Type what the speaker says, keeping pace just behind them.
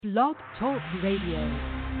Blog Talk Radio.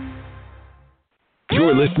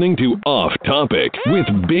 You're listening to Off Topic with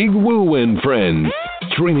Big Woo and Friends.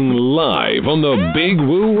 Streaming live on the Big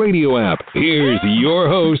Woo Radio app. Here's your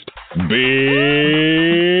host, Big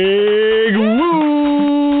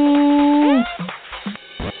Woo!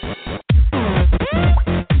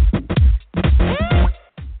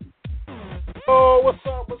 Oh, what's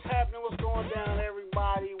up? What's happening? What's going down,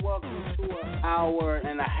 everybody? Welcome to an hour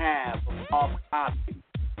and a half of Off Topic.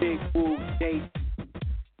 Big Woo, JB.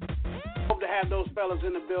 Hope to have those fellas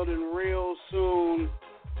in the building real soon.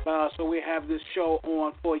 So we have this show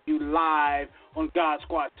on for you live on God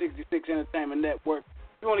Squad 66 Entertainment Network.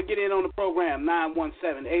 If you want to get in on the program,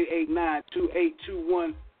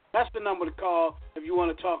 917-889-2821. That's the number to call if you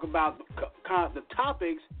want to talk about the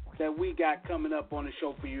topics that we got coming up on the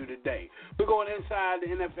show for you today. We're going inside the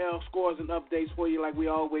NFL scores and updates for you like we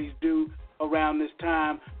always do around this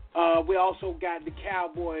time. We also got the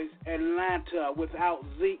Cowboys, Atlanta, without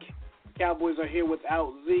Zeke. Cowboys are here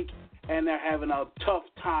without Zeke, and they're having a tough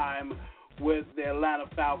time with the Atlanta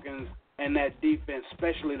Falcons and that defense,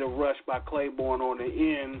 especially the rush by Claiborne on the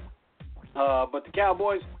end. But the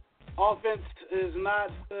Cowboys' offense is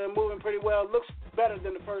not moving pretty well. It looks better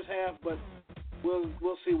than the first half, but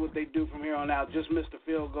we'll see what they do from here on out. Just missed a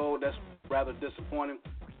field goal. That's rather disappointing.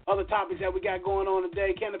 Other topics that we got going on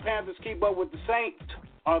today: can the Panthers keep up with the Saints?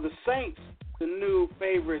 Are the Saints the new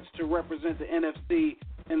favorites to represent the NFC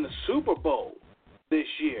in the Super Bowl this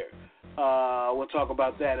year? We'll talk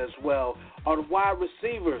about that as well. Are the wide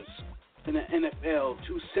receivers in the NFL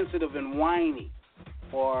too sensitive and whiny,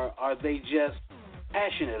 or are they just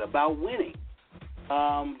passionate about winning?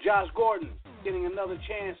 Josh Gordon getting another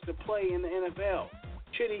chance to play in the NFL.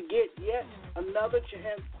 Should he get yet another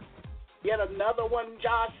chance? Yet another one,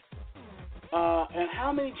 Josh? And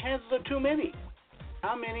how many chances are too many?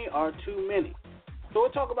 How many are too many? So we'll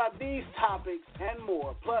talk about these topics and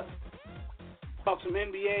more. Plus, talk some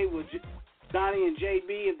NBA with Doni and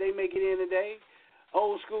JB if they make it in today.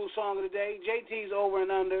 Old school song of the day. JT's over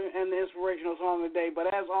and under, and the inspirational song of the day. But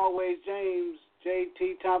as always, James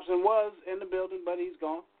JT Thompson was in the building, but he's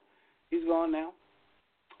gone. He's gone now.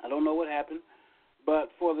 I don't know what happened.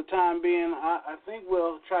 But for the time being, I think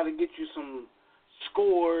we'll try to get you some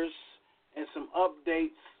scores and some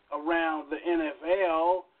updates around the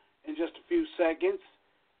NFL in just a few seconds.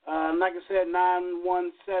 Like I said,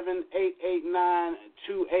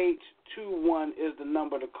 917-889-2821 is the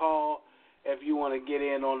number to call if you want to get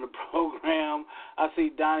in on the program. I see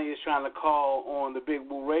Donnie is trying to call on the Big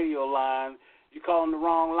Blue Radio line. You're calling the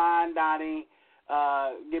wrong line, Donnie.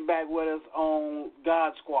 Get back with us on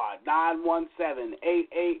God Squad.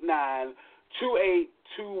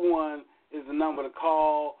 917-889-2821 is the number to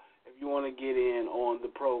call if you want to get in on the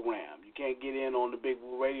program. You can't get in on the Big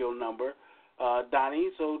Blue Radio number,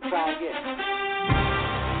 Donnie, so try again.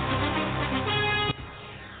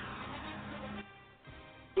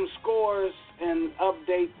 Some scores and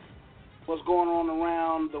updates, what's going on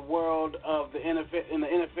around the world of the NFL, in the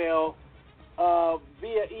NFL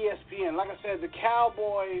via ESPN. Like I said, the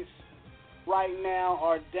Cowboys right now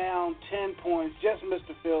are down 10 points, just missed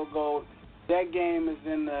a field goal. That game is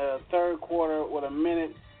in the third quarter with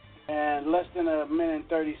less than a minute and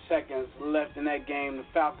 30 seconds left in that game. The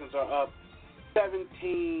Falcons are up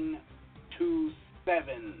 17-7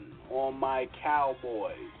 on my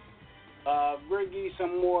Cowboys. We'll give you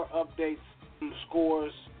some more updates, some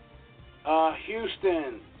scores.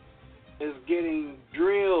 Houston is getting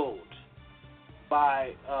drilled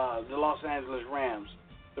by the Los Angeles Rams.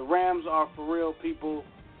 The Rams are for real, people.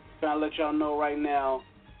 Trying to let y'all know right now,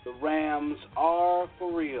 the Rams are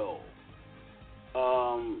for real.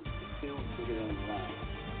 Let's see who can get in the line.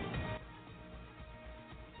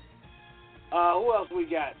 Who else we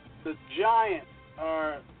got? The Giants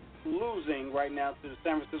are losing right now to the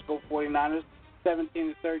San Francisco 49ers,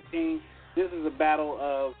 17-13. This is a battle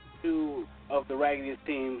of two of the raggediest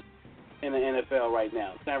teams in the NFL right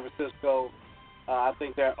now. San Francisco, I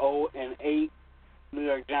think they're 0-8. New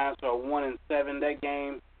York Giants are 1-7. That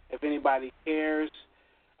game, if anybody cares,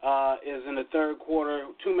 is in the third quarter.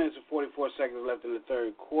 2 minutes and 44 seconds left in the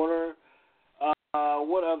third quarter.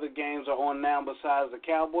 What other games are on now besides the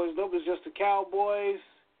Cowboys? Nope, it's just the Cowboys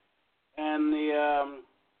and the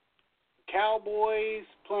Cowboys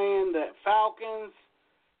playing the Falcons.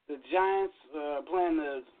 The Giants playing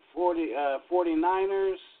the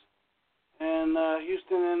 49ers. And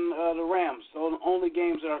Houston and the Rams. So the only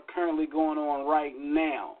games that are currently going on right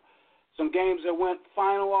now. Some games that went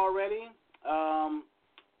final already.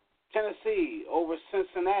 Tennessee over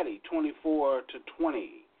Cincinnati,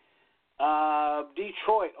 24-20.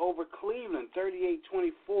 Detroit over Cleveland,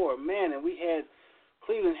 38-24. Man, and we had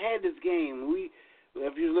Cleveland had this game.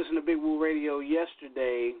 If you listen to Big Woo Radio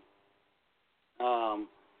yesterday on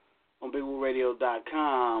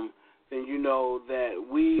BigWooRadio.com, then you know that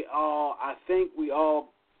I think we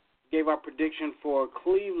all gave our prediction for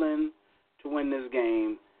Cleveland to win this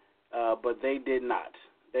game, but they did not.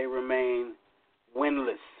 They remain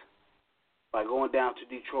winless by going down to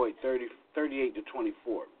Detroit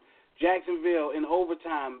 38-24. Jacksonville in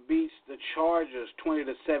overtime beats the Chargers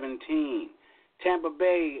 20-17. Tampa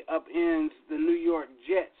Bay upends the New York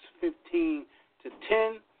Jets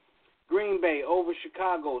 15-10. Green Bay over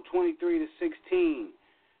Chicago 23-16.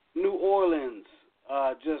 New Orleans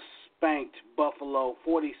just spanked Buffalo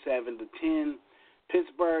 47-10.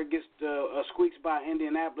 Pittsburgh squeaks by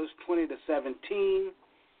Indianapolis 20-17.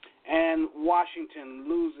 And Washington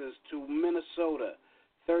loses to Minnesota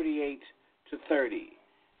 38-30.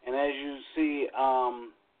 And as you see,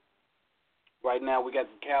 right now we got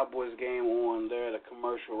the Cowboys game on. They're at a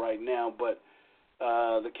commercial right now, but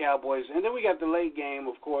the Cowboys, and then we got the late game,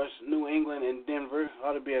 of course, New England and Denver.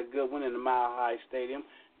 Ought to be a good one in the Mile High Stadium.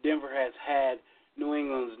 Denver has had New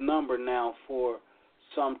England's number now for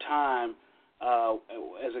some time,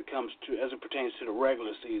 as it pertains to the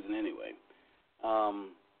regular season, anyway.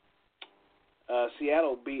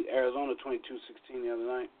 Seattle beat Arizona 22-16 the other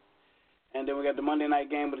night. And then we got the Monday night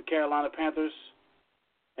game with the Carolina Panthers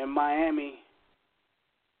and Miami,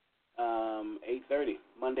 8:30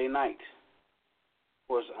 Monday night. Of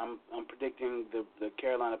course, I'm predicting the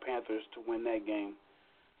Carolina Panthers to win that game.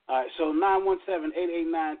 All right, so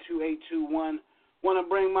 917-889-2821. Want to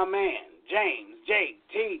bring my man James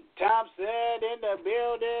J.T. Thompson in the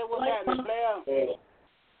building. What's happening, player?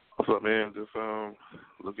 What's up, man? Just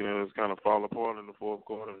looking at us kind of fall apart in the fourth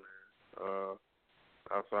quarter, man.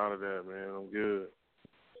 Outside of that, man, I'm good.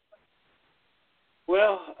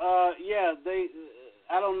 Well, yeah,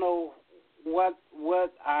 I don't know what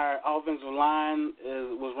our offensive line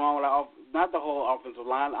was wrong with not the whole offensive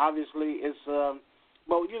line. Obviously, it's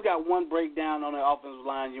but you got one breakdown on the offensive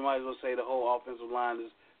line. You might as well say the whole offensive line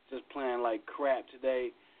is just playing like crap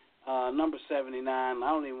today. Number 79, I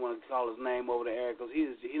don't even want to call his name over the air because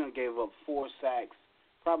he done gave up 4 sacks,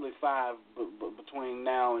 probably 5 between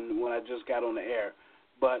now and when I just got on the air.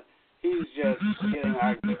 But he's just getting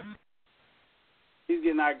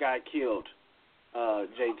our guy killed,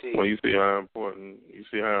 JT. Well, you see how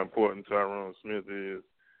important Tyrone Smith is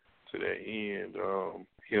to that end.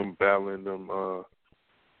 Him battling them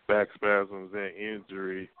back spasms and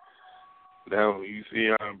injury. Now you see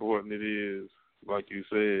how important it is. Like you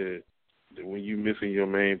said, that when you missing your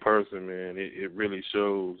main person, man, it really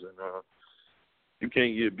shows. And you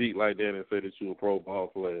can't get beat like that and say that you're a pro ball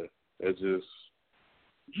player. That's just.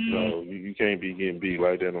 No, you can't be getting beat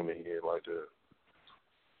like that on the head like that.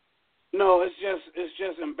 No, it's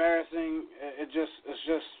just embarrassing. It's just,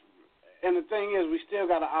 and the thing is, we still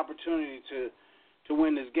got an opportunity to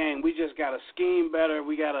win this game. We just got to scheme better.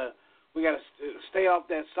 We gotta stay off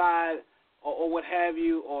that side or what have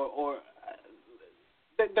you. Or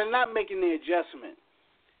they're not making the adjustment.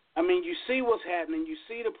 I mean, you see what's happening. You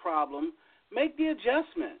see the problem. Make the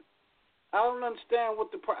adjustment. I don't understand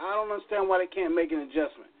why they can't make an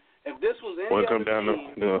adjustment. If this was any other come down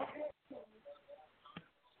team, to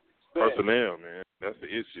personnel, man. That's the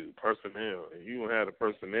issue. Personnel, and you don't have the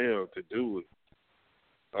personnel to do it.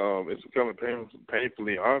 It's becoming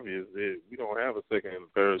painfully obvious that we don't have a second and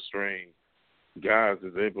third string guys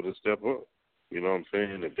that's able to step up. You know what I'm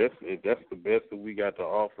saying? If that's the best that we got to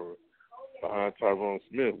offer behind Tyrone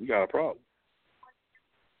Smith, we got a problem.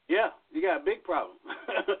 Yeah, you got a big problem,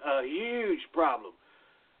 a huge problem.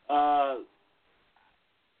 I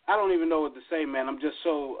don't even know what to say, man. I'm just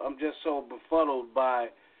so befuddled by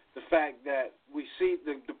the fact that we see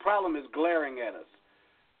the problem is glaring at us.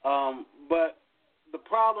 But the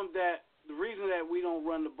reason that we don't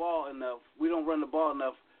run the ball enough.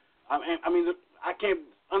 I mean, I can't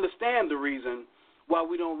understand the reason why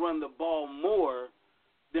we don't run the ball more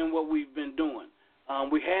than what we've been doing.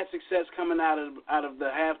 We had success coming out of the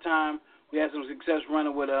halftime. We had some success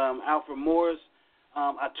running with Alfred Morris.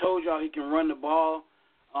 I told y'all he can run the ball.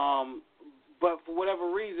 But for whatever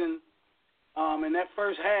reason, in that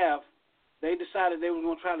first half, they decided they were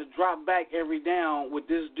going to try to drop back every down with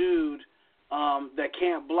this dude that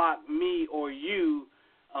can't block me or you.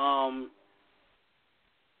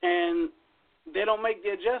 And they don't make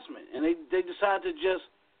the adjustment. And they decide to just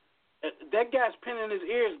that guy's pinning his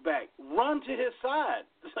ears back. Run to his side.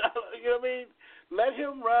 You know what I mean? Let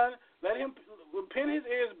him run. Let him pin his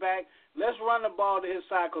ears back. Let's run the ball to his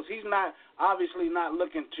side because he's obviously not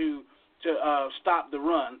looking to stop the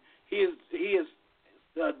run. He is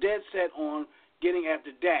dead set on getting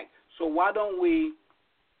after Dak. So why don't we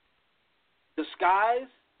disguise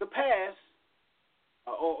the pass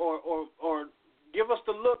or give them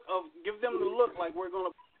the look like we're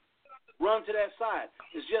going to run to that side.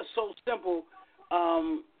 It's just so simple.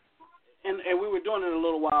 And we were doing it a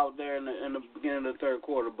little while there in the beginning of the third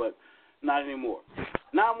quarter, but not anymore.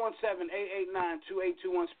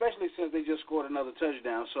 917-889-2821, especially since they just scored another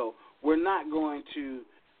touchdown. So we're not going to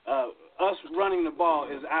us running the ball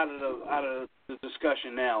is out of the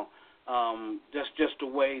discussion now. Just the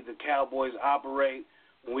way the Cowboys operate.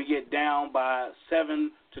 When we get down by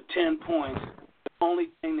 7 to 10 points, the only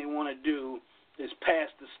thing they want to do is pass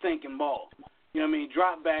the stinking ball. You know what I mean?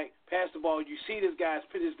 Drop back, pass the ball. You see this guy's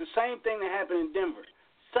pitch. It's the same thing that happened in Denver.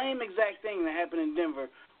 Same exact thing that happened in Denver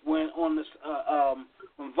when on this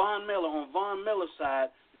when Von Miller's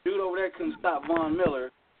side, the dude over there couldn't stop Von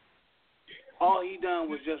Miller. All he done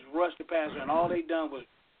was just rush the passer, and all they done was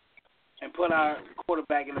and put our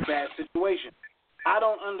quarterback in a bad situation. I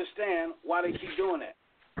don't understand why they keep doing that.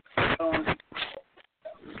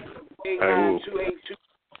 89282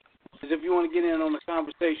 is if you want to get in on the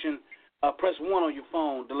conversation. Press 1 on your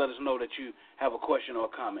phone to let us know that you have a question or a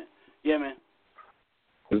comment. Yeah, man.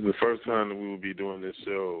 This is the first time that we will be doing this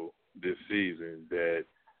show this season that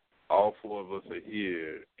all 4 of us are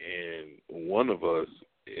here, and one of us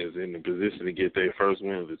is in the position to get their first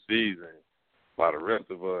win of the season, while the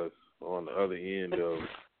rest of us are on the other end of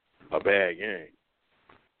a bad game.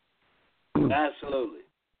 Absolutely.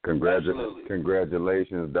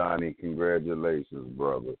 Congratulations, Donnie. Congratulations,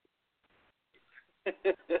 brother.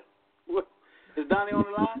 Is Donnie on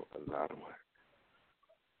the line?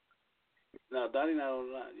 No, Donnie not on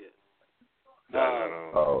the line yet.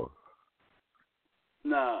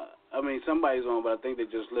 No, I mean, somebody's on, but I think they're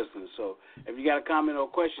just listening. So if you got a comment or a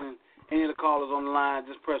question, any of the callers on the line,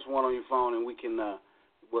 just press 1 on your phone, and we can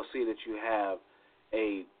we'll see that you have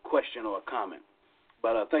a question or a comment.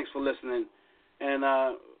 But thanks for listening. And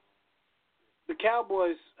the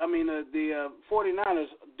Cowboys, the 49ers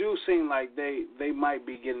do seem like they might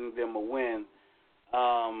be getting them a win,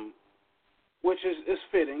 which is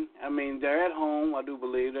fitting. I mean, they're at home. I do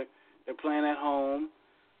believe they're playing at home.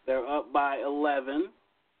 They're up by 11.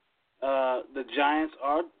 The Giants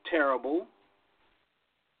are terrible.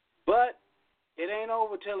 But it ain't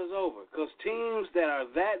over till it's over, because teams that are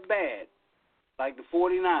that bad, like the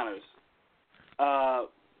 49ers,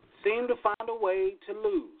 seem to find a way to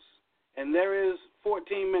lose. And there is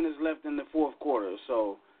 14 minutes left in the fourth quarter,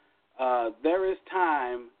 so there is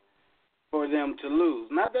time for them to lose.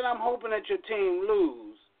 Not that I'm hoping that your team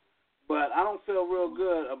lose, but I don't feel real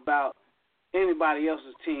good about anybody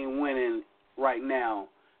else's team winning right now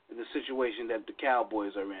in the situation that the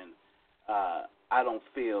Cowboys are in. I don't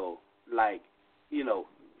feel like,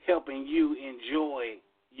 helping you enjoy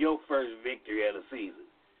your first victory of the season.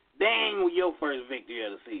 Dang, your first victory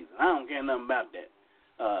of the season. I don't care nothing about that.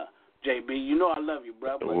 JB, you know I love you,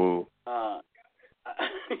 bro. But,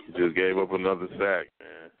 just gave up another sack,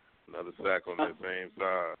 man. Another sack on that same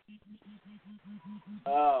side.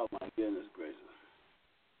 Oh, my goodness gracious.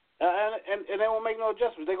 And they won't make no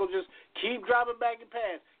adjustments. They're going to just keep dropping back and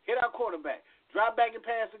pass, hit our quarterback, drop back and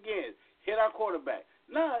pass again, hit our quarterback.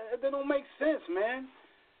 No, that don't make sense, man.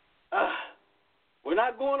 We're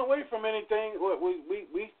not going away from anything.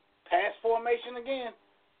 We pass formation again.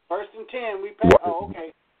 1st and 10, we pass. Oh,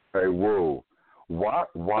 okay. Hey, whoa. Why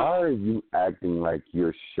are you acting like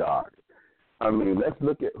you're shocked? I mean, let's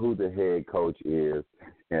look at who the head coach is,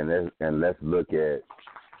 and let's look at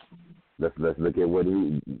what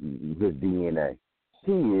his DNA.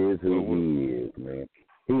 He is who he is, man.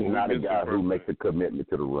 He's not a guy who makes a commitment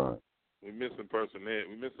to the run. We're missing personnel.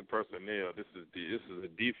 This is a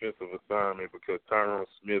defensive assignment because Tyron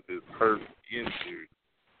Smith is hurt, injured,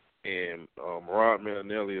 and Rod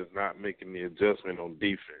Marinelli is not making the adjustment on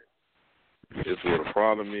defense. That's what the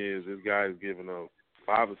problem is. This guy is giving up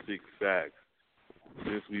 5 or 6 sacks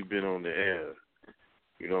since we've been on the air.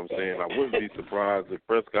 You know what I'm saying? I wouldn't be surprised if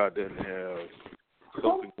Prescott doesn't have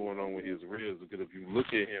something going on with his ribs, because if you look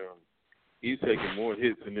at him, he's taking more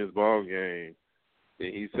hits in this ball game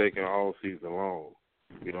than he's taking all season long.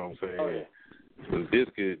 You know what I'm saying? Oh, yeah. So this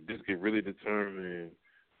could really determine,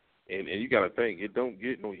 and you got to think, it don't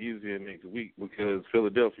get no easier next week because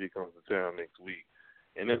Philadelphia comes to town next week,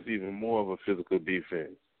 and that's even more of a physical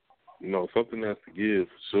defense. Something has to give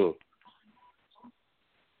for sure.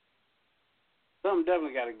 Something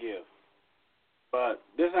definitely got to give. But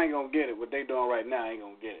this ain't going to get it. What they doing right now ain't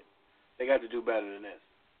going to get it. They got to do better than this.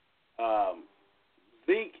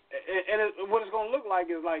 Zeke, what it's going to look like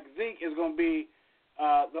is like Zeke is going to be,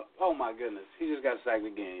 oh my goodness, he just got sacked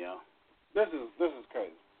again, y'all. This is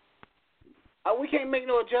crazy. We can't make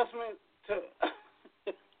no adjustment to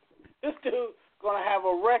this dude going to have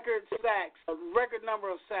a record number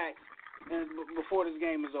of sacks before this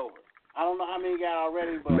game is over. I don't know how many he got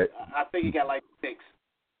already, but I think he got like 6.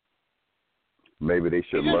 Maybe they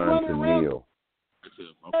should learn to kneel.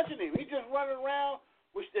 Touching him. He just running around,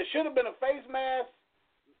 which there should have been a face mask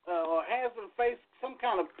or hands to the face, some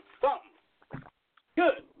kind of something.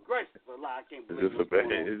 Good gracious, I can't believe it's a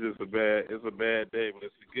bad day, but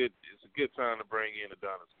it's a good time to bring in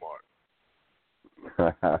Adonis Smart.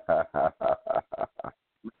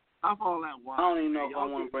 I'm all that wild. I don't even know if I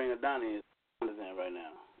want to bring Adonis in right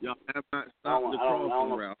now. Y'all have not stopped the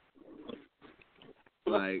crossing route.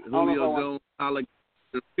 Like Julio Jones, Alec,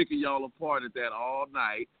 picking y'all apart at that all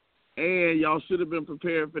night. And y'all should have been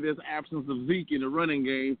prepared for this absence of Zeke in the running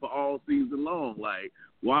game for all season long. Like,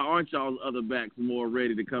 why aren't y'all's other backs more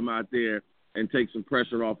ready to come out there and take some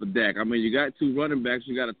pressure off of Dak? I mean, you got 2 running backs.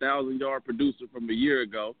 You got a 1,000-yard producer from a year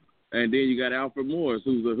ago, and then you got Alfred Morris,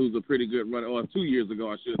 who's a pretty good runner, or 2 years ago,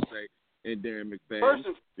 I should say, and Darren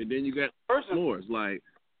McFadden. And then you got Morris. Like,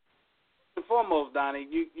 first and foremost, Donnie,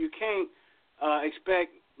 you can't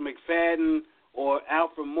expect McFadden or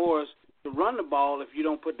Alfred Morris to run the ball if you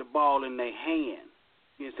don't put the ball in their hand.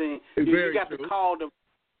 You know what I'm saying? You have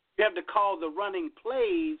to call the running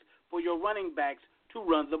plays for your running backs to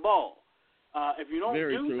run the ball. If you don't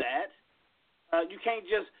do that, you can't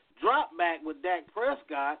just drop back with Dak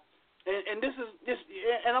Prescott. And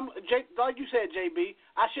like you said, JB,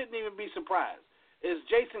 I shouldn't even be surprised. It's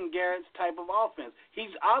Jason Garrett's type of offense.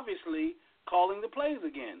 He's obviously calling the plays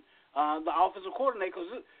again. The offensive coordinator,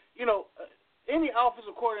 because any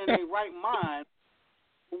offensive coordinator in their right mind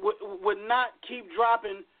would not keep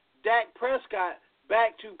dropping Dak Prescott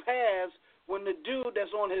back to pass when the dude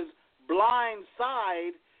that's on his blind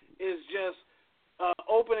side is just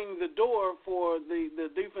opening the door for the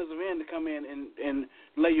defensive end to come in and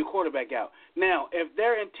lay your quarterback out. Now, if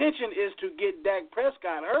their intention is to get Dak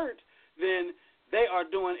Prescott hurt, then they are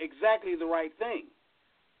doing exactly the right thing.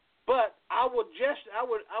 But I would gesture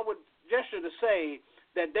to say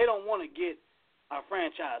that they don't want to get our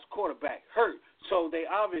franchise quarterback hurt, so they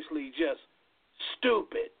obviously just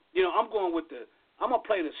stupid. I'm going to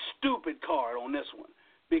play the stupid card on this one,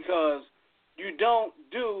 because you don't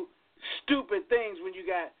do stupid things when you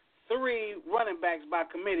got 3 running backs by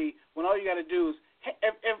committee, when all you got to do is,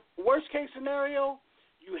 if worst case scenario,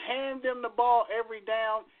 you hand them the ball every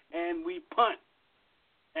down and we punt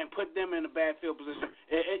and put them in a bad field position.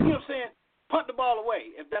 You know what I'm saying? Punt the ball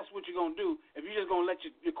away if that's what you're going to do. If you're just going to let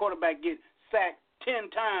your quarterback get sacked 10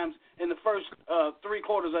 times in the first 3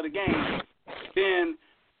 quarters of the game, then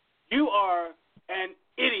you are an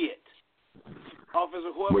idiot.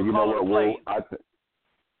 Offensive whoever well, you know what, Will? I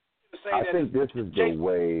think this is the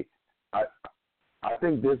way. I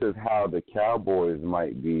think this is how the Cowboys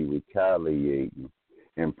might be retaliating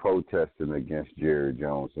and protesting against Jerry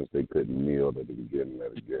Jones since they couldn't kneel at the beginning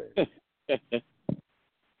of the game.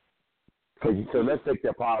 So let's take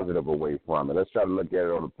that positive away from it. Let's try to look at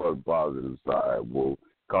it on the positive side. Well,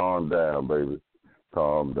 calm down, baby.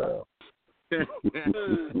 Calm down.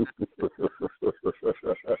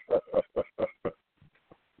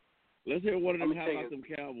 Let's hear one of them. How about them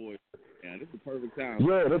Cowboys? Yeah, this is the perfect time.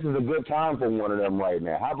 Yeah, this is a good time for one of them right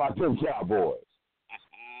now. How about them Cowboys?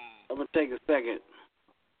 I'm going to take a second.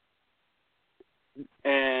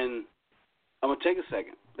 And I'm going to take a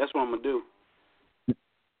second. That's what I'm going to do.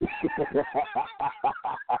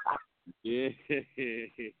 Yeah.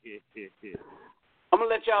 I'm gonna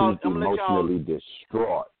let y'all. Emotionally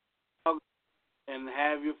distraught. And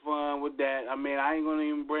have your fun with that. I mean, I ain't gonna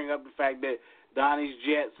even bring up the fact that Donnie's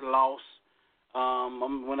Jets lost.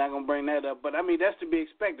 We're not gonna bring that up. But I mean, that's to be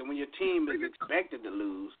expected when your team is expected to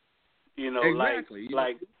lose. Exactly.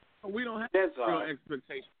 Like we don't have that's real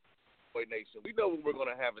expectations. Nation. We know we're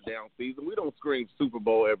going to have a down season. We don't scream Super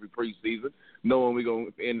Bowl every preseason knowing we're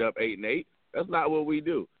going to end up 8-8. That's not what we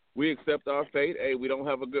do. We accept our fate. Hey, we don't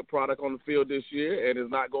have a good product on the field this year, and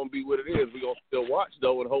it's not going to be what it is. We're going to still watch,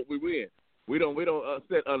 though, and hope we win. We don't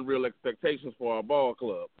set unreal expectations for our ball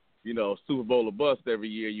club. Super Bowl or bust every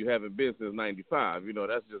year. You haven't been since '95.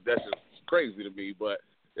 That's just crazy to me. But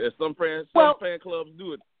some fan clubs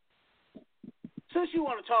do it. Since you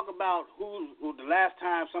want to talk about who the last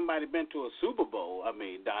time somebody been to a Super Bowl, I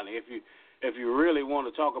mean, Donnie, if you really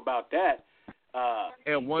want to talk about that, the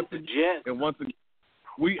Jets. And once again,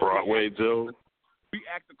 we Broadway Joe. We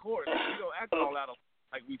act accordingly. We don't act all out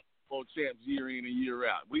like we Super Bowl champs year in and year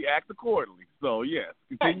out. We act accordingly. So yes,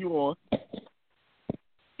 continue on.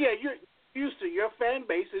 Yeah, you're used to, your fan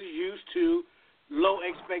base is used to low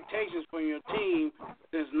expectations from your team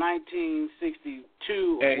since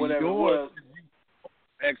 1962 or whatever it was.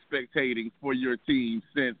 expectating for your team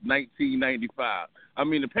since 1995. I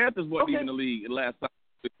mean, the Panthers wasn't even in the league last time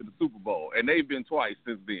they went to the Super Bowl, and they've been twice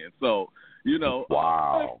since then. So,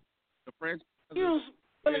 wow. The franchise.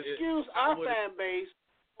 Excuse our fan base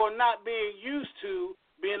for not being used to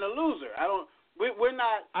being a loser. We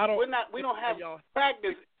don't have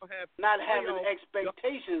practice not having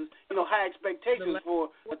expectations, high expectations for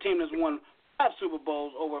a team that's won 5 Super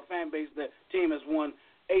Bowls over a fan base that team has won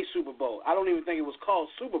a Super Bowl. I don't even think it was called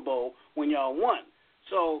Super Bowl when y'all won.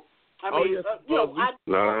 So it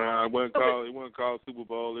wasn't called Super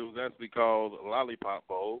Bowl. It was actually called Lollipop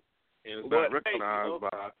Bowl, and it's not recognized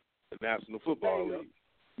by the National Football League.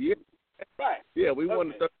 Yeah, right. Yeah, we won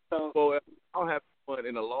the third Super Bowl. Y'all have won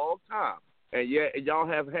in a long time, and y'all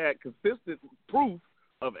have had consistent proof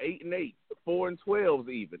of 8-8, 4-12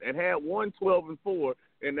 even, and had won 12-4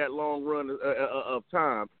 in that long run of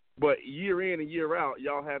time. But year in and year out,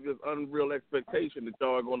 y'all have this unreal expectation that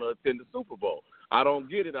y'all are going to attend the Super Bowl. I don't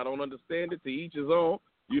get it. I don't understand it. To each his own.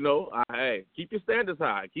 Hey, keep your standards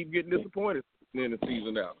high. Keep getting disappointed in the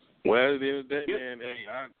season out. Well, at the end of the day, man,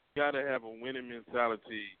 I got to have a winning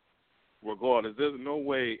mentality regardless. There's no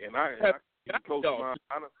way, and I'm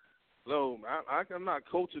not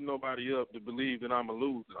coaching nobody up to believe that I'm a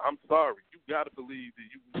loser. I'm sorry. You got to believe that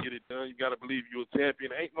you can get it done. You got to believe you're a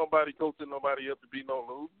champion. Ain't nobody coaching nobody up to be no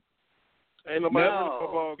loser. Ain't nobody in a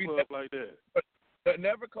football club like that. But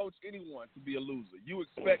never coach anyone to be a loser. You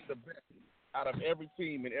expect the best out of every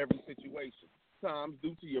team in every situation. Sometimes,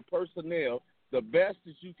 due to your personnel, the best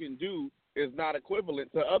that you can do is not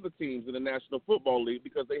equivalent to other teams in the National Football League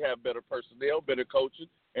because they have better personnel, better coaching,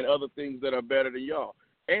 and other things that are better than y'all.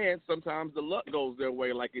 And sometimes the luck goes their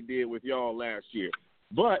way like it did with y'all last year.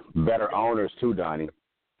 But better owners too, Donnie.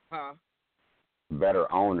 Huh?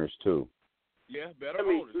 Better owners too. Yeah, better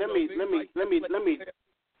owners. Let me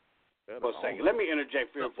for a second. Let me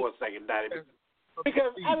interject for a second, Donnie.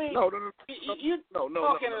 Because you're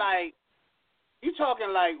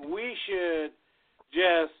talking like we should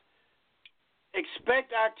just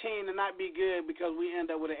expect our team to not be good because we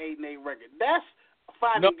end up with an 8-8 record. That's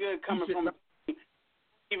finding good coming from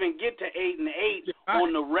even get to 8-8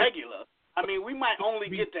 on the regular. I mean, we might only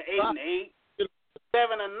get to 8-8,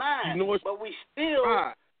 7-9, but we still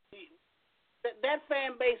that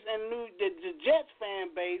fan base and the Jets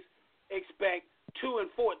fan base expect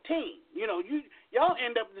 2-14. Y'all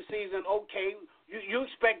end up the season okay. You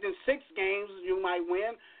expecting 6 games you might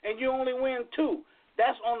win, and you only win 2.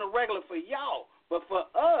 That's on the regular for y'all. But for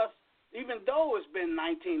us, even though it's been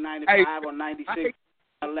 1995 or 96,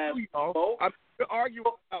 I'm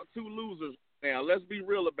arguing about 2 losers now. Let's be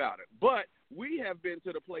real about it. But we have been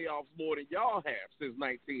to the playoffs more than y'all have since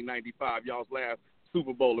 1995, y'all's last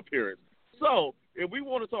Super Bowl appearance. So if we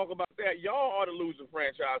want to talk about that, y'all are the losing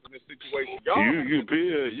franchise in this situation. You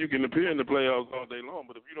can appear in the playoffs all day long,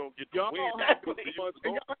 but if you don't get to win, y'all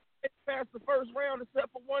passed the first round except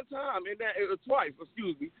for one time twice,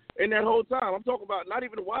 in that whole time. I'm talking about not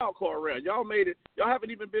even the wild card round. Y'all made it. Y'all haven't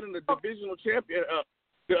even been in the divisional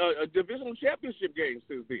championship game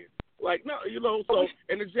since then. So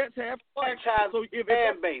and the Jets have franchise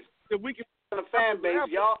fan base. If we can the fan base,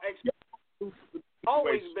 y'all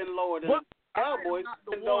always been lower than the Cowboys.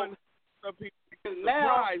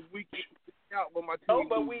 Now we can out when my team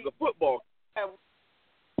loses the football.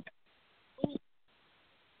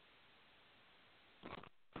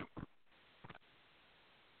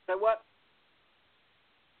 Say what?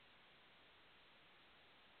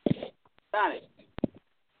 Got it.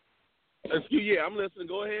 I'm listening.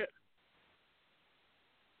 Go ahead.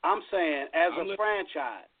 I'm saying, as a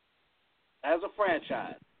franchise,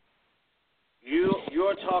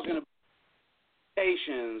 you're talking about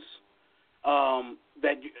expectations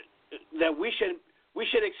that we should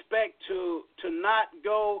expect to not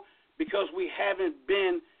go because we haven't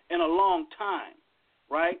been in a long time,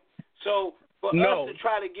 right? So for us to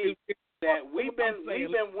try to get that, we've been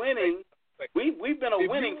winning. We've been a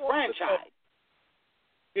winning franchise.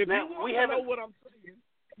 Now we haven't. Know what I'm saying.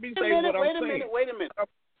 Wait a minute.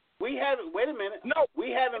 We haven't been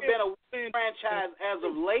a winning franchise as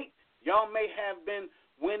of late. Y'all may have been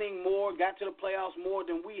winning more, got to the playoffs more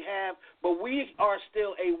than we have, but we are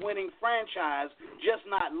still a winning franchise, just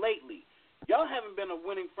not lately. Y'all haven't been a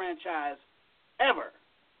winning franchise ever.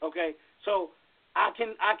 Okay, so I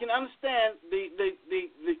can understand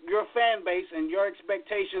your fan base and your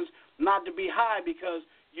expectations not to be high because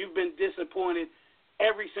you've been disappointed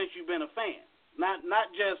ever since you've been a fan. Not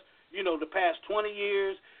just the past 20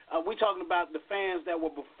 years. We're talking about the fans that were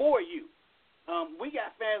before you. We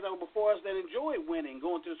got fans that were before us that enjoyed winning,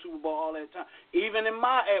 going to the Super Bowl all that time. Even at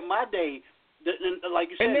my day, like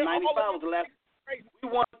you said, 95 was the last We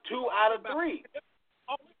won 2 out of 3.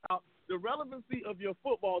 The relevancy of your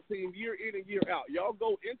football team year in and year out. Y'all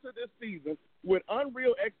go into this season with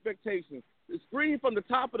unreal expectations. Scream from the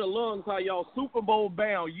top of the lungs how y'all Super Bowl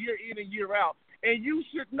bound year in and year out, and you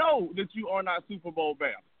should know that you are not Super Bowl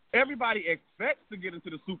bound. Everybody expects to get into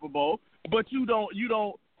the Super Bowl, but you know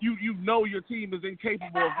your team is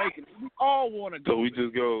incapable of making it. We all want to go.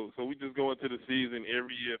 So we just go into the season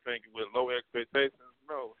every year thinking with low expectations.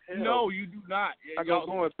 No, you do not. We're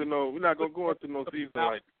not gonna go into no season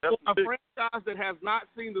like that. A franchise that has not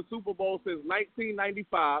seen the Super Bowl since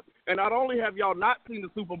 1995, and not only have y'all not seen the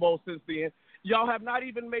Super Bowl since then, y'all have not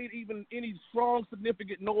even made any strong,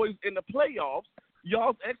 significant noise in the playoffs.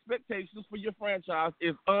 Y'all's expectations for your franchise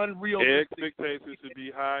is unrealistic. Expectations should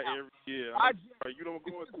be high every year. You don't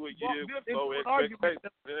go into a year with low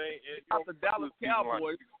expectations. The Dallas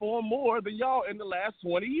Cowboys for more than y'all in the last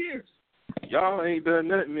 20 years. Y'all ain't done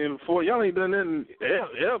nothing y'all ain't done nothing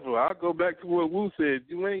ever. I'll go back to what Wu said.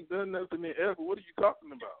 You ain't done nothing ever. What are you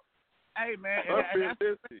talking about? Hey, man.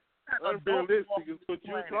 Unrealistic is what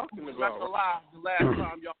you're talking about. That's a lie. The last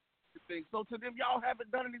time y'all did things. So to them, y'all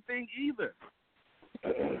haven't done anything either.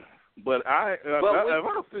 But if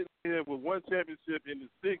I'm sitting here with one championship in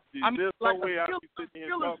the 60s, there's no way I'll be sitting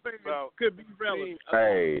here talking about could be relevant.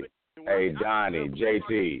 Hey, Donnie,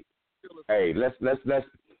 JT. Hey, let's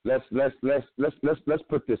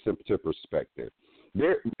put this into perspective.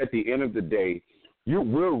 At the end of the day,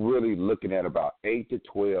 we're really looking at about 8 to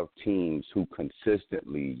 12 teams who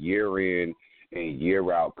consistently, year in and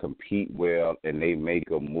year out, compete well, and they make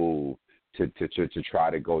a move to try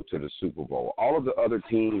to go to the Super Bowl. All of the other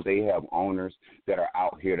teams, they have owners that are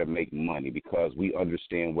out here to make money because we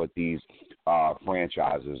understand what these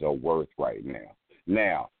franchises are worth right now.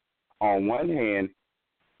 Now, on one hand,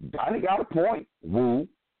 Donnie got a point, Woo,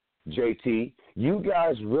 JT, you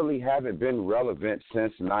guys really haven't been relevant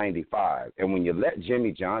since 95. And when you let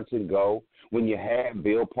Jimmy Johnson go, when you had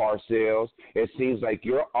Bill Parcells, it seems like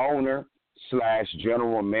your owner /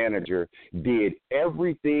 general manager did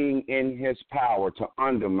everything in his power to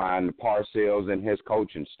undermine the Parcells and his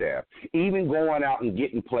coaching staff, even going out and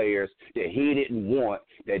getting players that he didn't want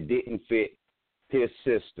that didn't fit his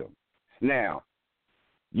system. Now,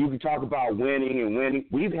 you can talk about winning.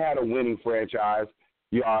 We've had a winning franchise.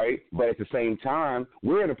 You all right? But at the same time,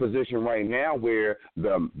 we're in a position right now where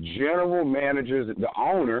the general managers, the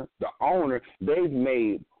owner, they've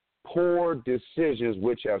made poor decisions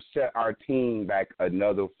which have set our team back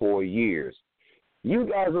another 4 years. You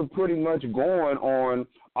guys are pretty much going on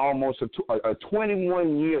almost a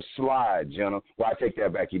 21-year slide, gentlemen. Well, I take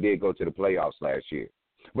that back. You did go to the playoffs last year.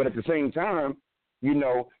 But at the same time,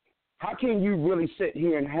 how can you really sit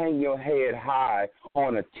here and hang your head high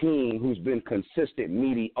on a team who's been consistent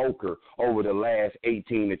mediocre over the last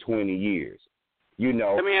 18 to 20 years? Let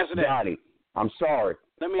me answer that. Johnny, I'm sorry.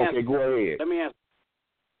 Go ahead.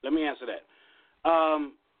 Let me answer that.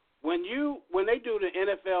 When they do the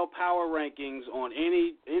NFL power rankings on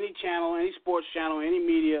any channel, any sports channel, any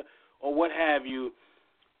media, or what have you,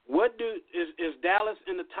 is Dallas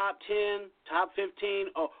in the top 10, top 15,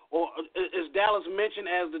 or is Dallas mentioned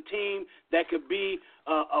as the team that could be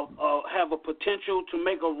have a potential to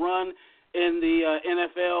make a run in the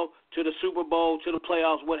NFL to the Super Bowl, to the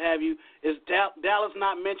playoffs, what have you? Is Dallas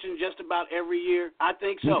not mentioned just about every year? I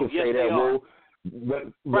think so. Yes, they are.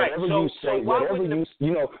 Whatever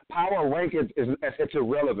power rankings it's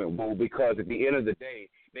irrelevant, Boo, because at the end of the day,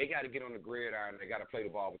 they got to get on the gridiron. They got to play the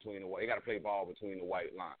ball between the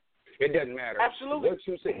white line. It doesn't matter. Absolutely. What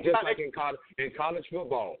you say, just like in college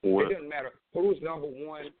football, it doesn't matter who's number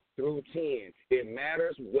 1 through 10. It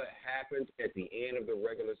matters what happens at the end of the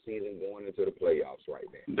regular season going into the playoffs right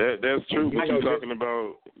now. That's true. But you're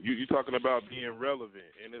talking about being relevant,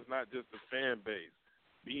 and it's not just the fan base.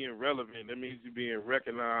 Being relevant, that means you're being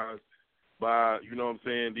recognized by,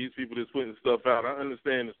 these people that's putting stuff out. I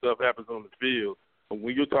understand that stuff happens on the field, but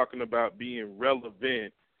when you're talking about being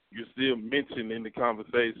relevant, you're still mentioned in the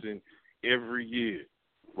conversation every year,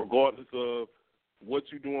 regardless of what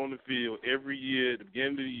you do on the field. Every year, at the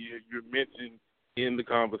beginning of the year, you're mentioned in the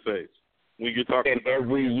conversation. When you're talking about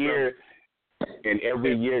every year,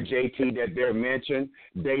 JT, that they're mentioned,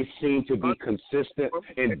 they seem to be consistent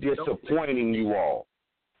in disappointing you all.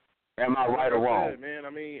 Am I right or wrong? Man,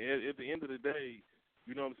 at the end of the day,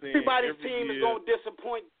 you know what I'm saying? Everybody's team is going to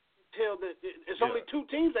disappoint till it's only 2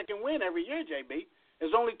 teams that can win every year, JB.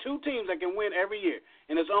 There's only 2 teams that can win every year.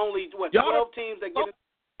 And there's only, 12 teams that get it.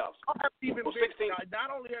 You haven't even Well, been, 16. not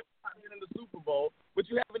only have you not been in the Super Bowl, but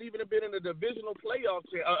you haven't even been in a divisional playoff,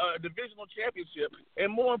 divisional championship.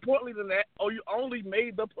 And more importantly than that, you only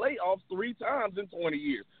made the playoffs 3 times in 20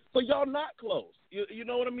 years. So y'all not close. You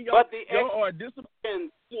know what I mean? Y'all are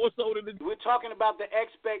disciplined more so than we're talking about the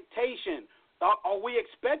expectation. Are we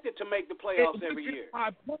expected to make the playoffs every year?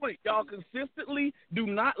 My point. Y'all consistently do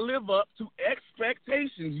not live up to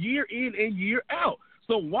expectations year in and year out.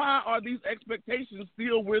 So why are these expectations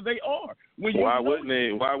still where they are? Why wouldn't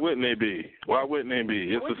they? Why wouldn't they be? Why wouldn't they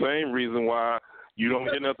be? It's the same reason why you don't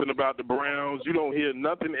hear nothing about the Browns. You don't hear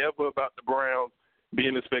nothing ever about the Browns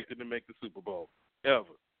being expected to make the Super Bowl ever.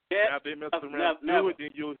 Yeah, now if they mess around do it, then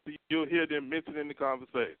you'll hear them mentioned in the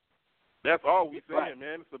conversation. That's all we're saying,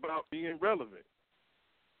 man. It's about being relevant.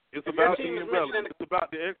 It's about being relevant. It's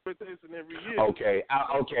about the expectation every year. Okay.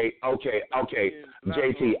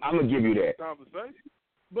 JT, I'm gonna give you that.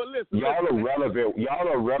 But listen, y'all are relevant. Y'all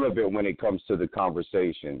are relevant when it comes to the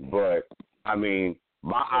conversation. But I mean,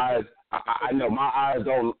 my eyes. I know my eyes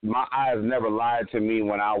don't. My eyes never lied to me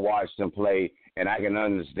when I watched them play, and I can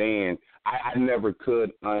understand. I never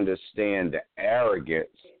could understand the arrogance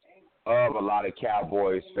of a lot of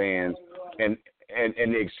Cowboys fans and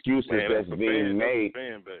the excuses that's being made.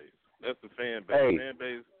 That's the fan base. Hey. Fan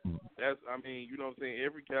base. That's. I mean, you know what I'm saying.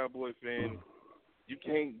 Every Cowboy fan, you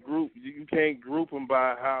can't group them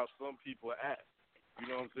by how some people act. You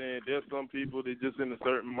know what I'm saying. There's some people that just in a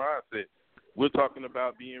certain mindset. We're talking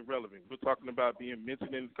about being relevant. We're talking about being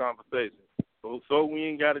mentioned in the conversation. So we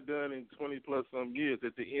ain't got it done in 20 plus some years.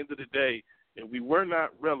 At the end of the day, if we were not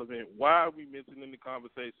relevant, why are we mentioned in the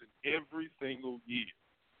conversation every single year?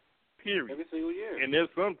 Period. Every single year. And there's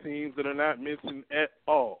some teams that are not mentioned at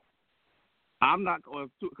all. I'm not.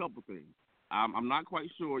 A couple things. I'm not quite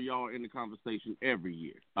sure y'all are in the conversation every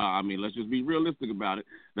year. I mean, let's just be realistic about it.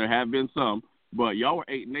 There have been some, but y'all were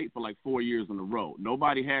 8-8 for like 4 years in a row.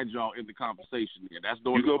 Nobody had y'all in the conversation there. That's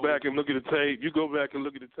you go back and look at the tape. You go back and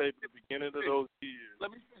look at the tape at the beginning of those years.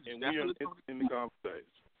 Let me finish. And we are in the conversation.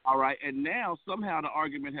 All right, and now somehow the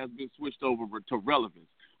argument has been switched over to relevance.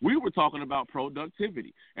 We were talking about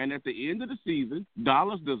productivity, and at the end of the season,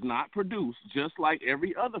 Dallas does not produce just like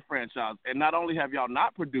every other franchise. And not only have y'all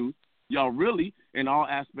not produced, y'all really, in all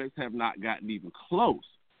aspects, have not gotten even close.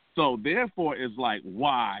 So therefore, it's like,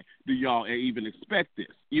 why do y'all even expect this?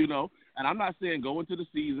 You know, and I'm not saying go into the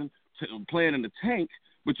season playing in the tank,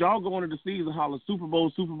 but y'all go into the season hollering Super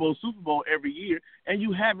Bowl, Super Bowl, Super Bowl every year, and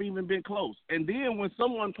you haven't even been close. And then when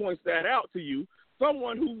someone points that out to you,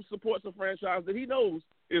 someone who supports a franchise that he knows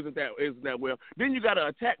isn't that well, then you got to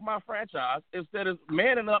attack my franchise instead of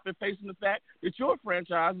manning up and facing the fact that your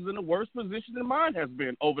franchise is in a worse position than mine has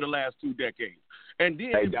been over the last 2 decades. And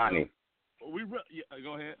then, hey, Donnie,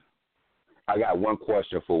 go ahead. I got one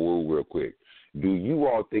question for Wu real quick. Do you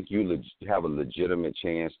all think you have a legitimate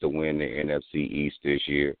chance to win the NFC East this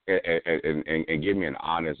year? And give me an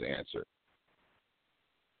honest answer.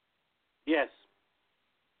 Yes.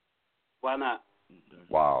 Why not?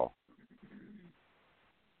 Wow.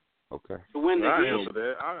 Okay. To win the I East. answer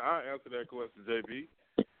that. I answer that question,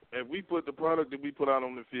 JB. If we put the product that we put out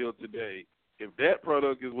on the field today, if that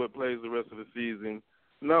product is what plays the rest of the season,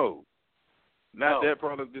 no. Not that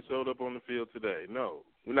product that showed up on the field today. No.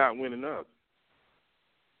 We're not winning nothing.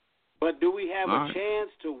 But do we have a chance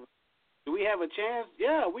to? Do we have a chance?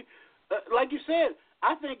 Yeah, we. Like you said,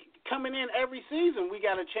 I think coming in every season we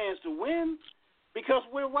got a chance to win because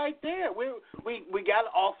we're right there. We got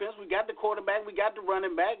offense, we got the quarterback, we got the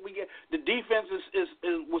running back, we get the defense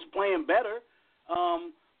was playing better.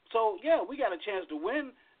 So yeah, we got a chance to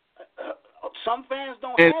win. Some fans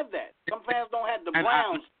don't have that. Some fans don't have the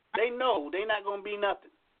Browns. They know they're not going to be nothing.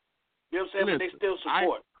 You know what I'm saying? But they still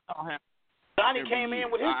support. Donnie came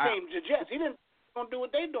in with his team, the Jets. He didn't going to do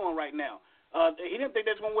what they're doing right now. He didn't think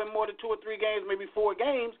they're going to win more than 2 or 3 games, maybe 4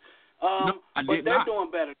 games. But they're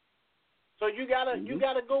doing better. So you gotta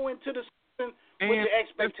go into the season with the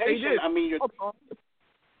expectation. I mean,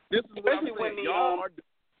 this is what I'm saying. Y'all are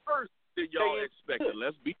doing worse than y'all expected.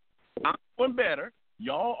 Let's be doing better.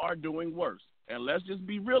 Y'all are doing worse, and let's just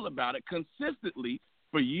be real about it. Consistently,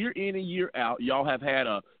 for year in and year out, y'all have had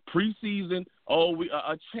a preseason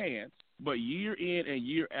a chance. But year in and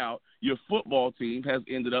year out, your football team has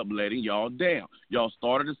ended up letting y'all down. Y'all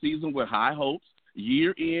started the season with high hopes,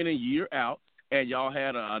 year in and year out, and y'all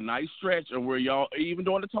had a nice stretch of where y'all, even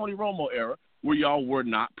during the Tony Romo era, where y'all were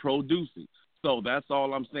not producing. So that's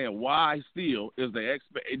all I'm saying. Why still is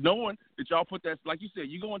knowing that y'all put that, like you said,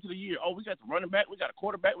 you go into the year, we got the running back, we got a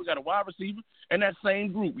quarterback, we got a wide receiver, and that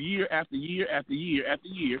same group year after year after year after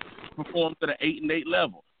year performs at an 8-8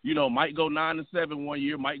 level. You know, might go 9-7 one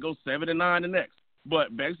year, might go 7-9 the next.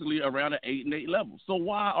 but basically around an 8-8 level. So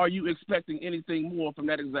why are you expecting anything more from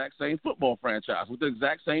that exact same football franchise with the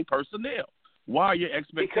exact same personnel? Why are your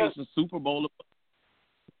expectations Super Bowl?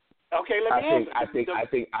 Okay, let me answer. I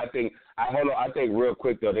think real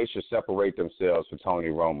quick though, they should separate themselves from Tony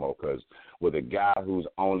Romo, because with a guy who's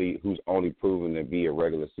only proven to be a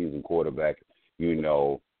regular season quarterback,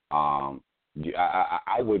 I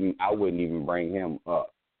wouldn't even bring him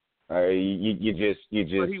up. You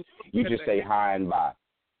just say hi and bye.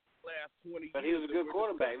 But he was a good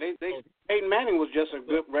quarterback. Peyton Manning was just a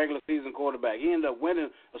good regular season quarterback. He ended up winning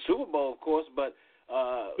a Super Bowl, of course, but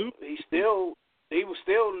he was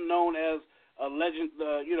still known as a legend.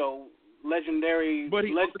 Legendary. But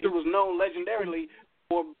he was known legendarily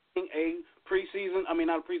for being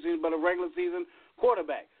not a preseason, but a regular season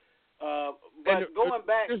quarterback. But going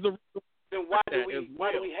back, then why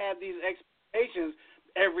do we have these expectations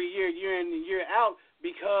every year in and year out?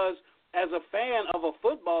 Because as a fan of a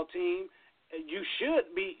football team, you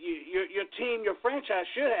should be your team, your franchise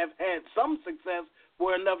should have had some success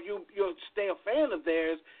where enough you'll stay a fan of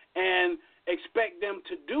theirs and expect them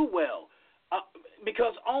to do well.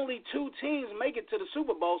 Because only 2 teams make it to the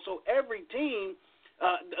Super Bowl, so every team,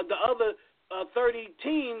 the other 30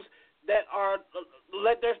 teams that are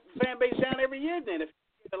let their fan base down every year. Then if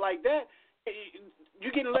it's like that,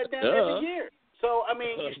 you're getting let down every year. So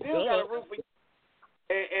you still got to root for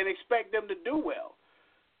and expect them to do well.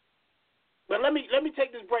 But let me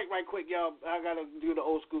take this break right quick, y'all. I gotta do the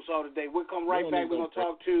old school song today. We'll come right back. We're gonna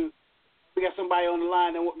talk to. We got somebody on the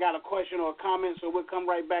line that got a question or a comment, so we'll come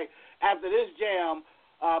right back after this jam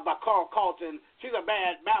by Carl Carlton. She's a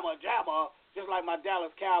bad mama jamma, just like my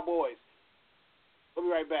Dallas Cowboys. We'll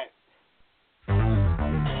be right back.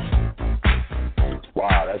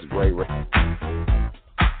 Wow, that's great.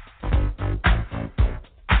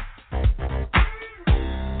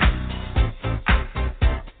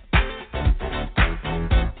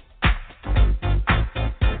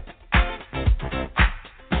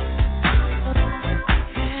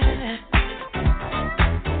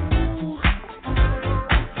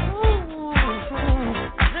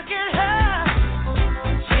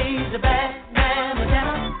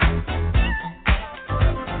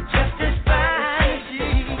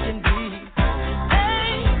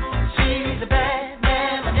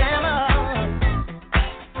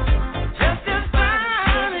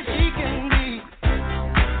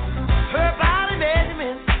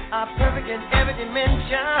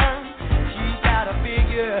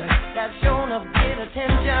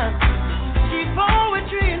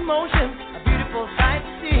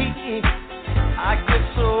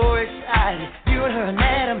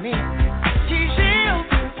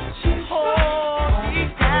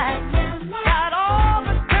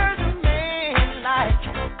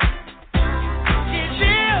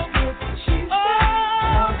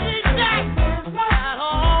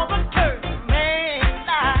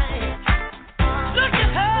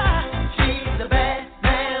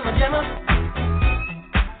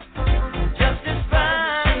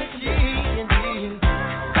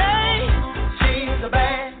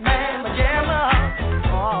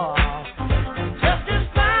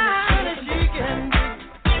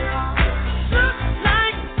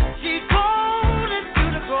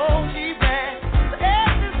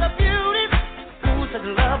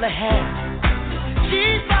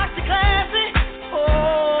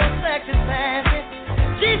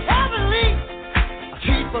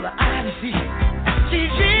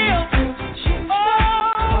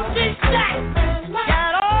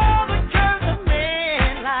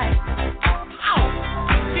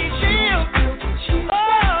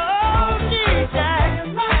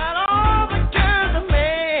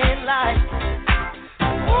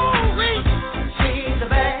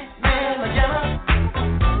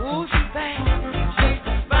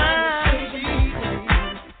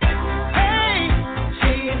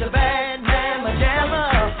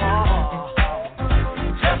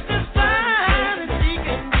 Just as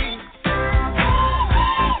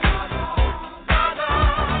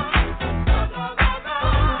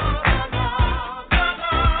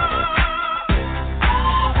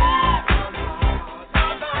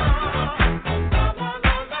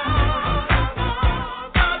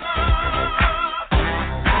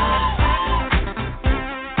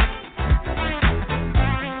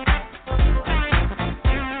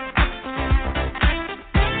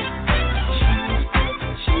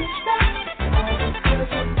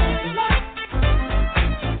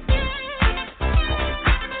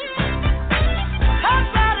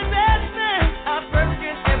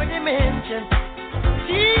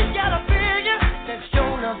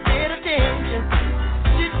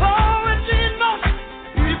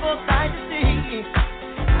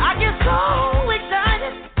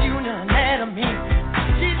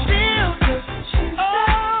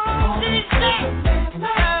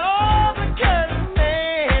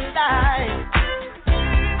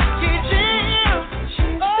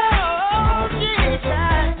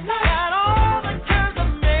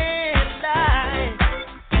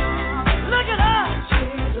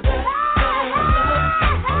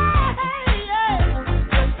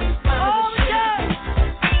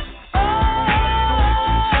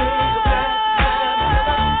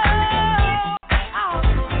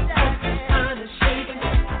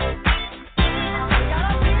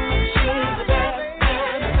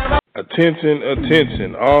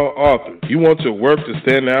Attention, all authors. You want your work to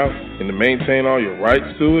stand out and to maintain all your rights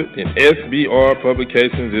to it? Then SBR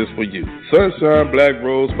Publications is for you. Sunshine Black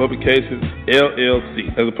Rose Publications,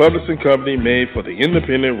 LLC. As a publishing company made for the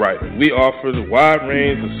independent writer, we offer a wide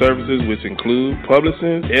range of services which include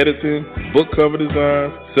publishing, editing, book cover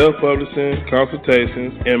designs, self-publishing,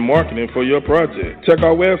 consultations, and marketing for your project. Check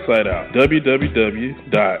our website out,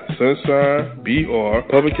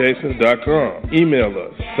 www.sunshinebrpublications.com. Email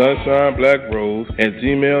us,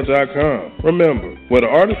 sunshineblackrose@gmail.com. Remember, where the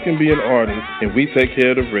artist can be an artist and we take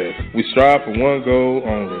care of the rest. We strive for one goal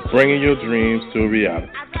only, bringing your dreams to a reality.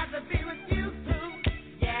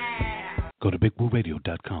 Go to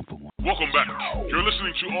BigWooRadio.com for more. Welcome back. You're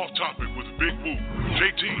listening to Off Topic with Big Woo,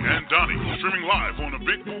 JT, and Donnie. Streaming live on the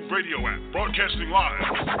Big Woo Radio app. Broadcasting live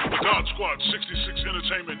on the God Squad 66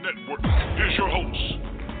 Entertainment Network. Here's your hosts,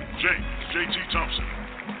 James, JT Thompson,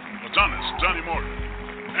 Adonis, Donnie Martin,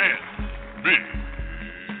 and Big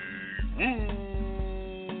Woo.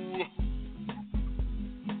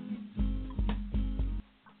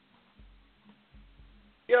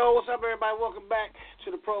 Yo, what's up, everybody? Welcome back to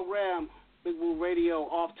the program. Big Woo Radio,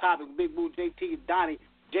 Off Topic. Big Woo, JT, Donnie,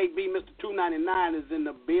 JB, Mr. 299 is in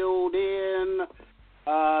the building.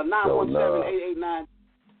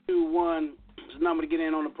 917-889-21 is the number to get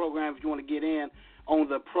in on the program if you want to get in on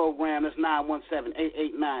the program. That's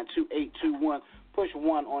 917-889-2821. Push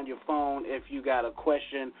 1 on your phone if you got a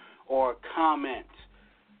question or comment.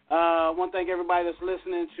 I want to thank everybody that's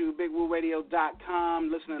listening to BigWooRadio.com,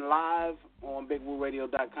 listening live on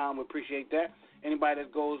BigWooRadio.com. We appreciate that. Anybody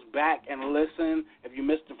that goes back and listen, if you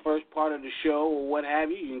missed the first part of the show or what have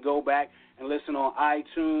you, you can go back and listen on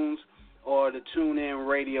iTunes or the TuneIn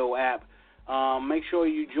Radio app. Make sure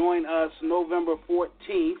you join us November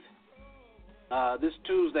 14th, this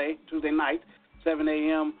Tuesday night, 7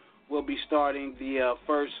 a.m. We'll be starting the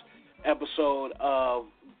first episode of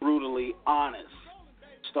Brutally Honest,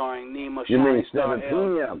 starring Nima Shiny Star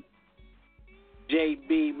L,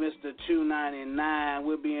 JB, Mr. 299.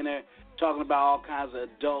 We'll be in there talking about all kinds of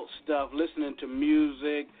adult stuff, listening to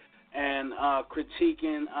music, and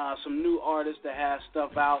critiquing some new artists that have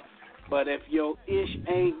stuff out. But if your ish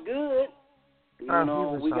ain't good, you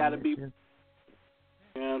know, we got to be, you know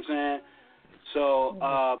what I'm saying? So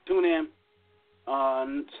tune in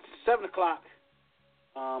 7 o'clock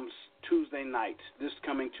Tuesday night, this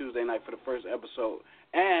coming Tuesday night for the first episode.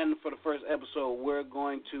 And for the first episode, we're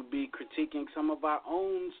going to be critiquing some of our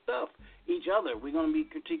own stuff, each other. We're going to be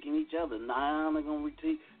critiquing each other. Nana going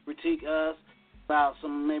to critique us about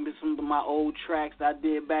maybe some of my old tracks that I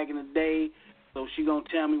did back in the day. So she going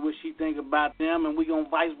to tell me what she think about them, and we going to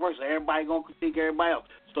vice versa. Everybody going to critique everybody else.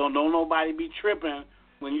 So don't nobody be tripping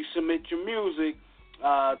when you submit your music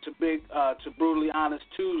to Brutally Honest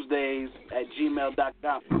Tuesdays at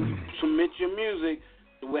gmail.com. Submit your music.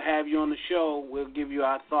 We'll have you on the show. We'll give you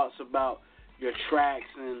our thoughts about your tracks,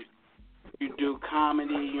 and if you do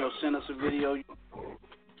comedy, you know, send us a video,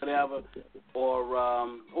 whatever, or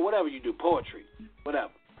whatever you do, poetry,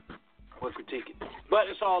 whatever. We'll critique it. But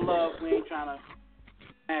it's all love. We ain't trying to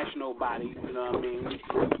smash nobody. You know what I mean?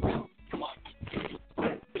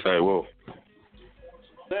 Hey, whoa.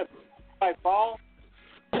 Somebody fall?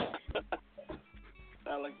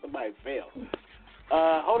 Sound like somebody fell.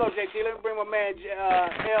 Hold on, JT. Let me bring my man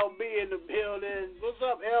LB in the building. What's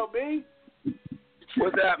up, LB?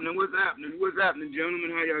 What's happening,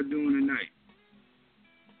 gentlemen? How y'all doing tonight?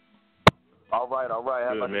 All right.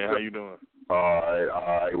 Good, man. How you doing? All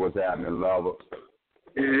right. What's happening, lover?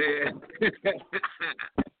 Yeah.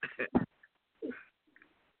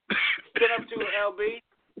 Get up to LB.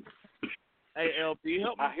 Hey, LB,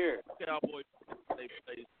 help me. I hear it. Cowboys play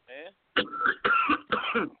plays, man.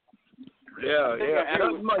 Yeah.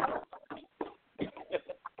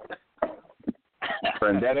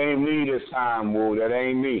 Friend, that ain't me this time, Woo. That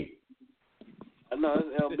ain't me. I know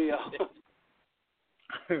it's LB. All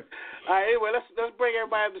right. Anyway, let's bring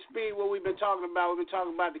everybody up to speed. What we've been talking about. We've been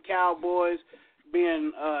talking about the Cowboys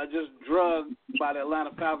being just drugged by the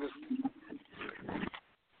Atlanta Falcons,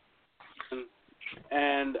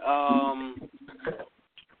 and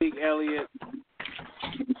Zeke Elliott,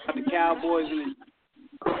 the Cowboys,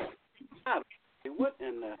 and what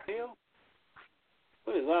in the hell?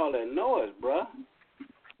 What is all that noise, bruh?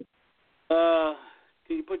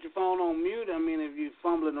 Can you put your phone on mute? I mean, if you're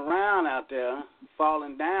fumbling around out there,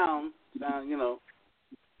 falling down, you know,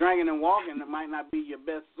 drinking and walking, it might not be your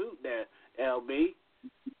best suit there, LB.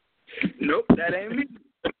 Nope, that ain't me.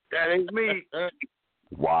 That ain't me.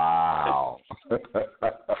 Wow.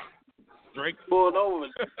 Drake pulled over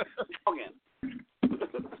walking.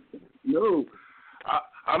 No,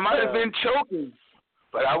 I might have been choking,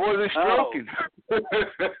 But I wasn't stroking.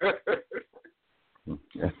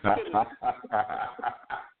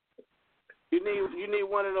 You need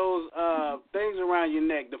one of those things around your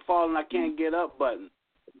neck, the fall and I can't get up button.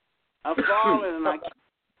 I'm falling and I can't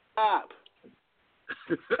stop.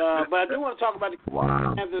 But I do want to talk about the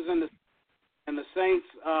Panthers and the Saints.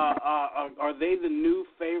 Are they the new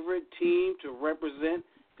favorite team to represent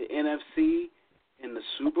the NFC in the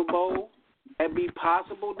Super Bowl? That be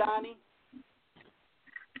possible, Donnie?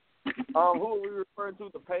 Who are we referring to?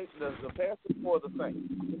 The Panthers or the Saints?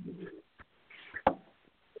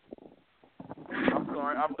 I'm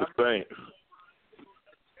sorry. The Saints.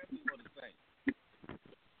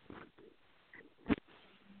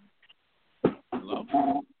 Hello?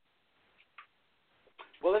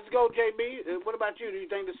 Well, let's go, JB. What about you? Do you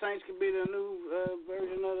think the Saints could be the new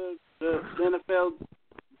version of the NFL,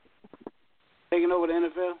 taking over the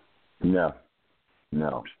NFL?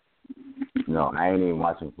 No. I ain't even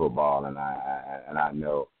watching football, and I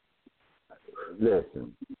know.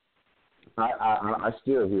 Listen, I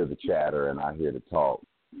still hear the chatter and I hear the talk,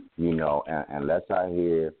 unless I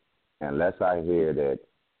hear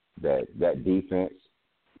that defense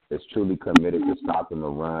is truly committed to stopping the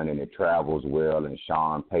run and it travels well, and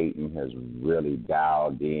Sean Payton has really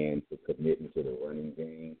dialed in to committing to the running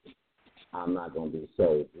game. I'm not going to be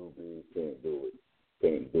so Drew Brees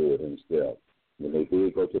can't do it himself. When they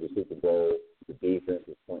did go to the Super Bowl, the defense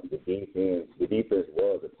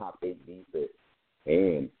was a top 8 defense,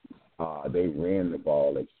 and they ran the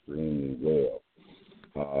ball extremely well.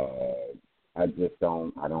 I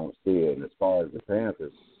don't see it. And as far as the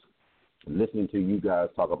Panthers, listening to you guys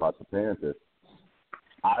talk about the Panthers,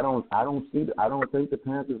 I don't think the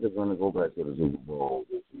Panthers are going to go back to the Super Bowl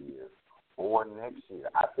this year or next year.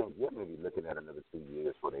 I think they're maybe looking at another 2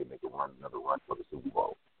 years before they make another run for the Super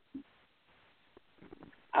Bowl.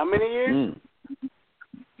 How many years?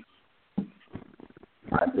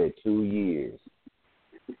 I said 2 years.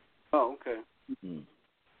 Oh, okay.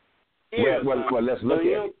 Well, let's look at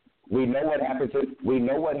it. We know what happened to.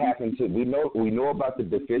 We know about the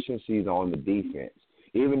deficiencies on the defense.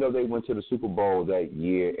 Even though they went to the Super Bowl that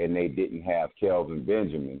year and they didn't have Kelvin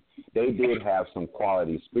Benjamin, they did have some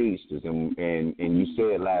quality speedsters. And you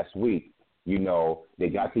said last week, they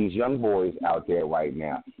got these young boys out there right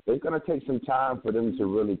now. It's going to take some time for them to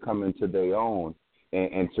really come into their own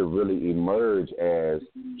and to really emerge as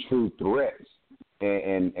true threats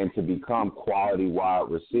and to become quality wide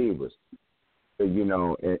receivers.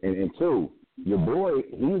 And two, your boy,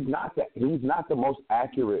 he's not the most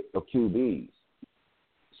accurate of QBs.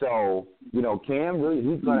 So, Cam really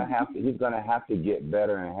he's gonna have to get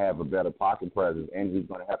better and have a better pocket presence, and he's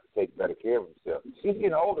gonna have to take better care of himself. He's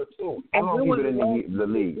getting older too. How long has he been in the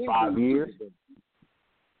league? 5 years?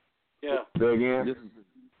 Yeah. Say again?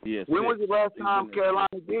 Yes. When was the last time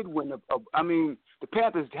Carolina did win? The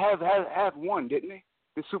Panthers have won, didn't they?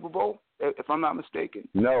 The Super Bowl, if I'm not mistaken.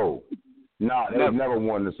 No, they've never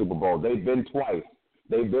won the Super Bowl. They've been twice.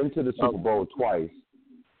 They've been to the Super Bowl twice,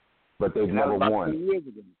 but they've never won. 2 years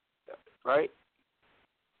ago, right?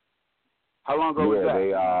 How long ago was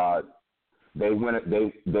that? They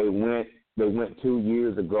went 2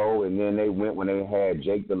 years ago, and then they went when they had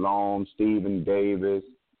Jake Delhomme, Stephen Davis.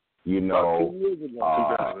 2 years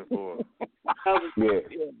ago. 2004.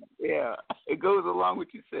 Yeah. It goes along with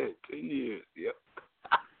what you said. 10 years. Yep.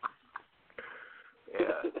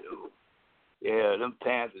 Yeah, them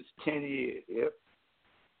Panthers, 10 years. Yep.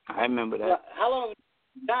 I remember that. How long was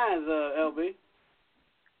the Giants, LB?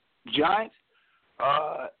 Giants?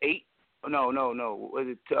 8? No. Was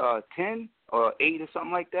it 10 or 8 or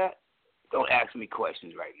something like that? Don't ask me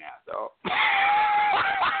questions right now, dog.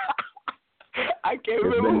 I can't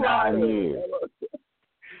remember. It's been 9 years.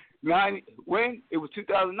 9? When? It was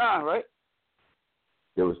 2009, right?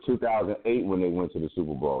 It was 2008 when they went to the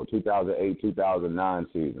Super Bowl. 2008-2009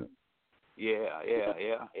 season. Yeah.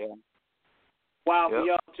 Wow, for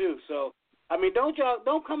y'all too. So,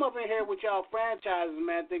 don't come up in here with y'all franchises,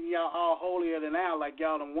 man, thinking y'all all holier than thou, like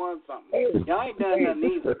y'all done won something. Y'all ain't done nothing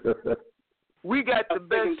either. We got the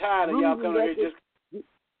best. I'm tired of y'all coming here just.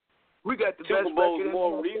 We got the Super best Bowls record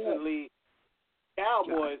more recently,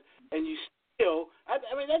 Cowboys, and you still.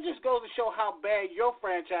 That just goes to show how bad your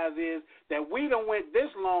franchise is. That we done went this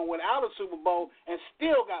long without a Super Bowl and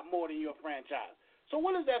still got more than your franchise. So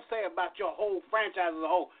what does that say about your whole franchise as a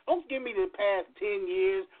whole? Don't give me the past 10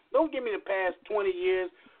 years. Don't give me the past 20 years.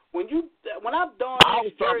 When I've done I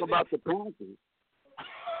was talking about the Panthers.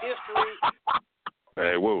 History.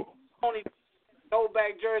 Hey, whoa. Only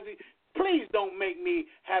throwback jersey. Please don't make me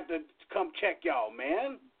have to come check y'all,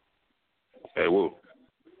 man. Hey, whoa.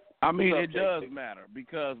 I mean, it does matter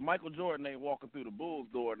because Michael Jordan ain't walking through the Bulls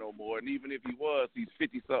door no more, and even if he was, he's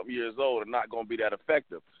 50-something years old and not going to be that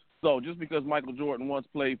effective. So just because Michael Jordan once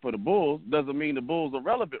played for the Bulls doesn't mean the Bulls are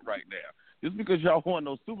relevant right now. Just because y'all won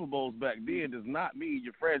those Super Bowls back then does not mean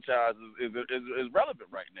your franchise is relevant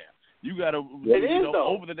right now. You got to,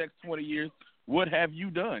 over the next 20 years, what have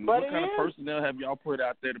you done? What kind of personnel have y'all put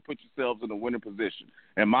out there to put yourselves in a winning position?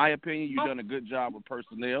 In my opinion, you've done a good job with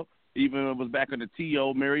personnel. Even if it was back in the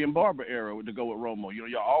T.O. Marion Barber era to go with Romo.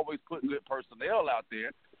 Y'all always put good personnel out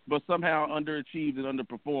there, but somehow underachieved and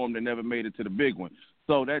underperformed and never made it to the big one.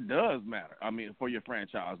 So that does matter, I mean, for your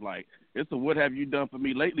franchise. Like, it's a what have you done for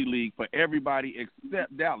me lately league for everybody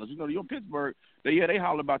except Dallas. Your Pittsburgh, they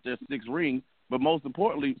holler about their 6 rings, but most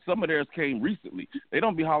importantly, some of theirs came recently. They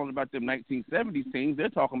don't be hollering about them 1970s teams. They're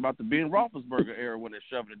talking about the Ben Roethlisberger era when they're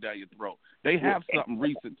shoving it down your throat. They have something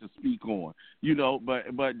recent to speak on,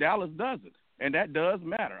 but Dallas doesn't. And that does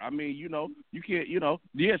matter. I mean, you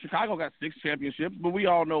can't, Chicago got 6 championships, but we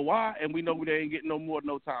all know why, and we know they ain't getting no more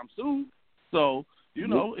no time soon. So,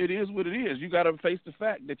 it is what it is. You got to face the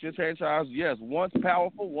fact that your franchise, yes, once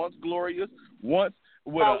powerful, once glorious, once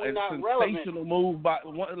with a sensational move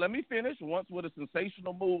let me finish. Once with a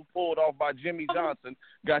sensational move pulled off by Jimmy Johnson,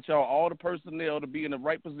 got y'all all the personnel to be in the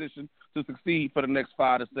right position to succeed for the next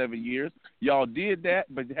 5 to 7 years. Y'all did that,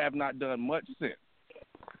 but have not done much since.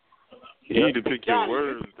 You need to pick your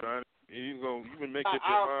words, Donnie. You've been making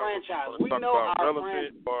your mind franchise. We know about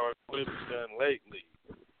relevant or what it's done lately.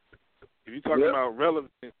 If you're talking about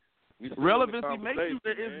relevant, relevancy makes you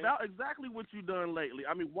is exactly what you've done lately.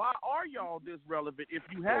 I mean, why are y'all this relevant if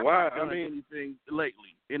you haven't done anything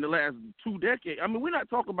lately in the last 2 decades? I mean, we're not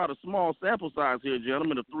talking about a small sample size here,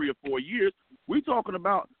 gentlemen, of 3 or 4 years. We're talking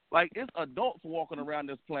about, it's adults walking around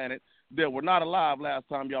this planet that were not alive last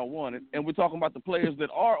time y'all won it, and we're talking about the players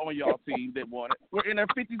that are on y'all team that won it. We're in their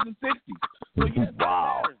 50s and 60s. So, yes,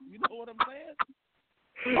 wow. You know what I'm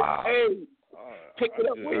saying? Wow. Hey, pick it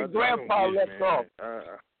up where your grandpa left off.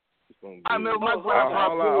 I remember my grandpa.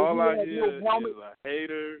 All I hear is a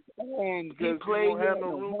hater because you don't have no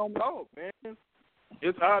room to talk, man.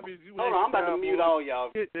 It's obvious you ain't. Hold on, I'm about to mute all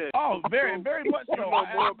y'all. Oh, very, very much so. You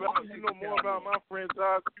know more about my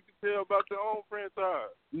franchise than you can tell about your own franchise.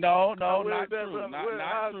 No, not true.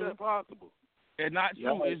 How is that possible? It's not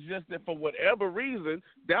true. It's just that for whatever reason,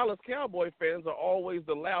 Dallas Cowboy fans are always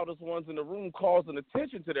the loudest ones in the room causing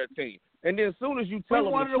attention to their team. And then as soon as you tell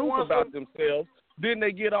them the truth about themselves, then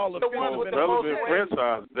they get all the relevant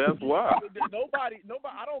franchise. That's why. Nobody.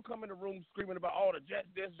 I don't come in the room screaming about all the Jets.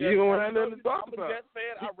 You don't have nothing to talk about. I'm a Jets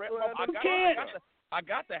fan. I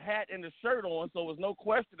got the hat and the shirt on, so there's no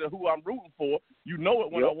question of who I'm rooting for. You know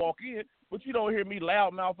it when I walk in, but you don't hear me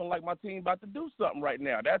loud mouthing like my team about to do something right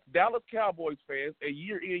now. That's Dallas Cowboys fans, a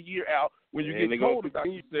year in, year out. When you get told about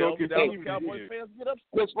yourself, Dallas Cowboys fans get upset.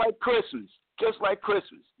 Just like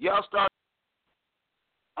Christmas. Y'all start.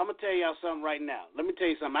 I'm going to tell y'all something right now. Let me tell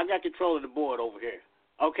you something. I got control of the board over here.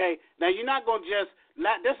 Okay? Now, you're not going to just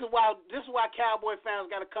 – this is why Cowboy fans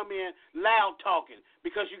got to come in loud talking,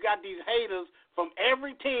 because you got these haters from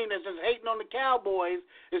every team that's just hating on the Cowboys,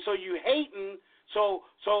 and so you hating – so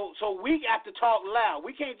we got to talk loud.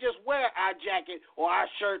 We can't just wear our jacket or our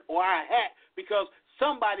shirt or our hat because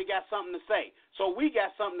somebody got something to say. So we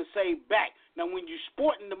got something to say back. Now, when you're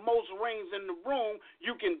sporting the most rings in the room,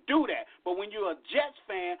 you can do that. But when you're a Jets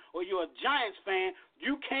fan or you're a Giants fan,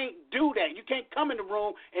 you can't do that. You can't come in the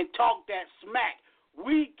room and talk that smack.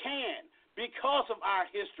 We can because of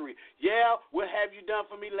our history. Yeah, what have you done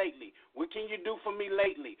for me lately? What can you do for me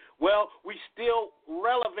lately? Well, we still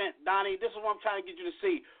relevant, Donnie. This is what I'm trying to get you to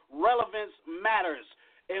see. Relevance matters.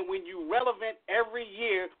 And when you're relevant every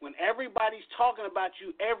year, when everybody's talking about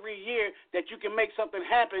you every year, that you can make something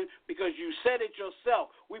happen because you said it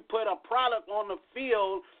yourself. We put a product on the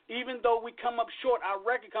field, even though we come up short, our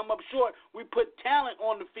record come up short, we put talent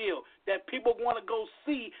on the field that people want to go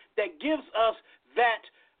see, that gives us that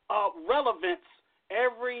relevance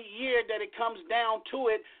every year that it comes down to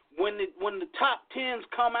it. When the top 10s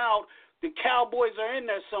come out, the Cowboys are in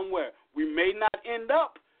there somewhere. We may not end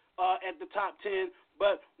up at the top 10,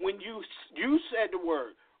 but when you said the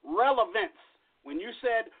word relevance, when you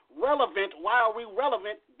said relevant, why are we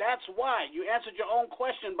relevant? That's why. You answered your own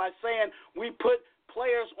question by saying we put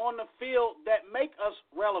players on the field that make us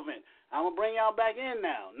relevant. I'm going to bring y'all back in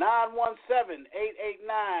now.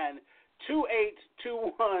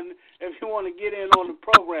 917-889-2821 if you want to get in on the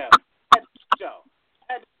program. That's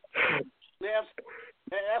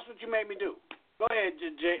what you made me do. Go ahead,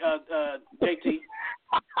 JT.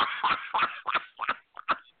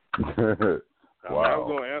 Wow. I was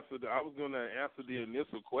going to answer the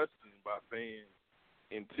initial question by saying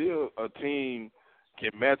until a team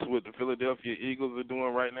can match what the Philadelphia Eagles are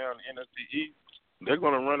doing right now in the NFC East, they're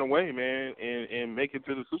going to run away, man, and make it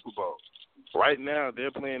to the Super Bowl. Right now,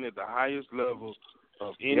 they're playing at the highest level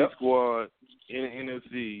of any squad in the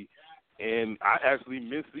NFC, and I actually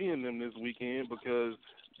miss seeing them this weekend because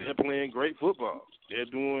they're playing great football. They're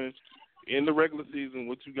doing, in the regular season,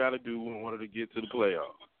 what you got to do in order to get to the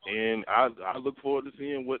playoffs. And I look forward to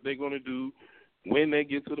seeing what they're going to do when they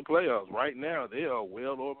get to the playoffs. Right now, they are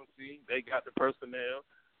well overseen. They got the personnel.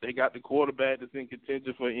 They got the quarterback that's in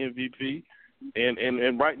contention for MVP.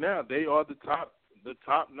 And right now, they are the top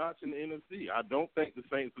notch in the NFC. I don't think the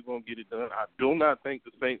Saints are going to get it done. I do not think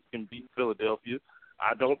the Saints can beat Philadelphia.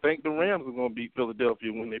 I don't think the Rams are going to beat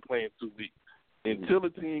Philadelphia when they play in 2 weeks. Until a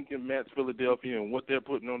team can match Philadelphia and what they're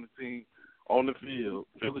putting on the team on the field,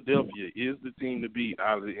 Philadelphia is the team to beat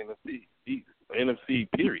out of the NFC,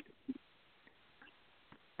 period.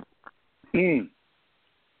 And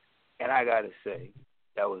I got to say,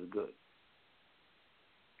 that was good.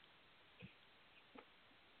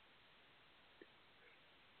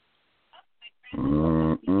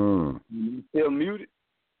 You still muted?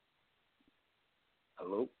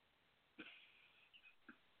 Hello?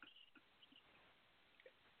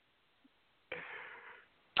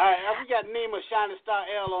 All right, we got Nima Shining Star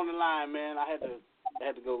L on the line, man. I had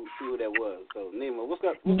to go see who that was. So Nima, what's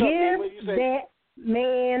up? What's up, Nima? You say that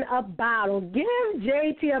man a bottle. Give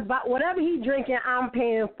JT a bottle. Whatever he drinking, I'm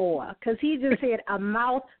paying for. Because he just had a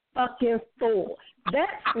mouth fucking full.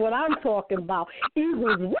 That's what I'm talking about.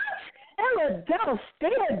 Eagles, what? And adults,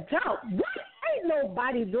 stay adult. What? Ain't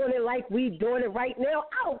nobody doing it like we doing it right now.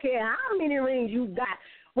 I don't care how many rings you got.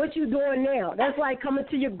 What you doing now? That's like coming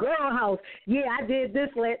to your girl house. Yeah, I did this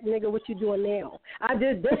last nigga. What you doing now? I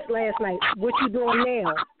did this last night. What you doing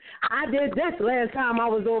now? I did this last time I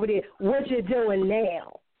was over there. What you doing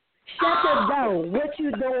now? Shut the door. What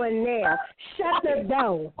you doing now? Shut the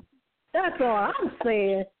door. That's all I'm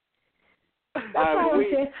saying. That's all I'm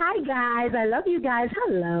saying. Hi, guys. I love you guys.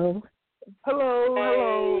 Hello.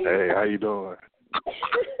 Hello. Hey, how you doing?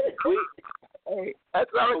 Hey,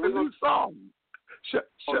 that's like a new song. Shut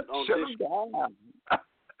them down.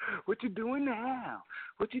 What you doing now?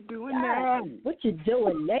 What you doing now? What you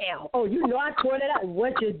doing now? Oh, you know I called it out.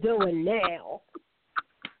 What you doing now?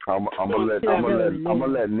 I'm gonna let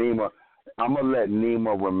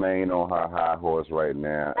Nima remain on her high horse right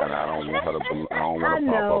now, and I don't want her to. I don't want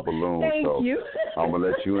to pop up balloons. Thank you. I'm gonna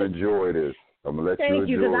let you enjoy this. Thank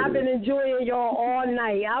you, because I've been enjoying y'all all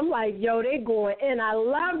night. I'm like, yo, they going in. I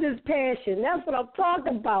love this passion. That's what I'm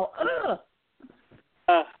talking about.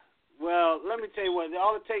 Well, let me tell you what.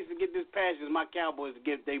 All it takes to get this passion is my Cowboys to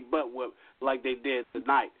get their butt whipped like they did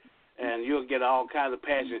tonight. And you'll get all kinds of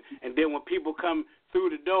passion. And then when people come through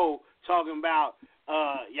the door talking about,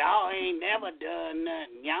 y'all ain't never done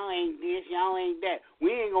nothing. Y'all ain't this, y'all ain't that.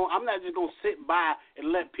 I'm not just going to sit by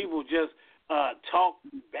and let people just talk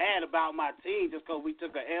bad about my team just because we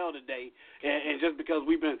took a L today and just because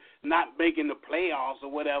we've been not making the playoffs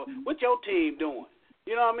or whatever. What your team doing?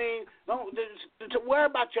 You know what I mean? Don't to worry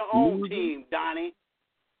about your own team, Donnie.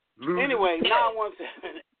 Anyway,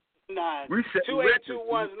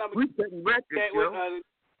 917-2821 number. We setting records, yo.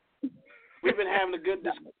 We've been having a good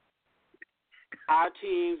discussion. Our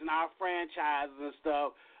teams and our franchises and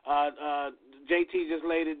stuff. JT just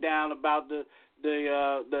laid it down about the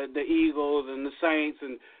Eagles and the Saints,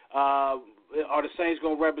 and are the Saints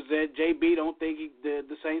going to represent? JB don't think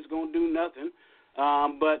the Saints going to do nothing,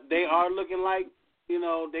 but they are looking like. You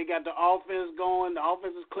know, they got the offense going. The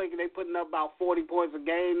offense is clicking. They're putting up about 40 points a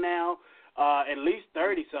game now, at least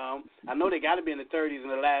 30-some. I know they got to be in the 30s in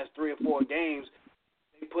the last 3 or 4 games.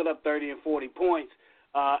 They put up 30 and 40 points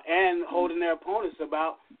and holding their opponents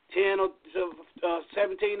about 10 or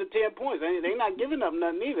 17 to 10 points. They're not giving up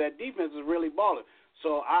nothing either. That defense is really balling.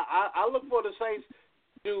 So I look for the Saints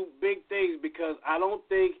to do big things because I don't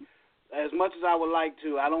think, as much as I would like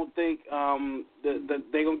to, I don't think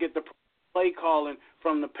they're going to get the play calling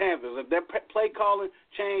from the Panthers. If their play calling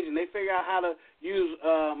change and they figure out how to use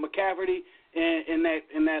McCaffrey in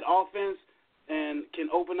that offense and can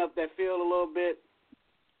open up that field a little bit,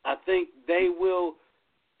 I think they will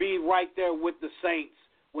be right there with the Saints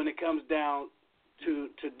when it comes down to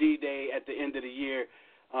D-Day at the end of the year.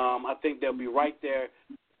 I think they'll be right there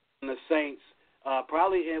in the Saints. We'll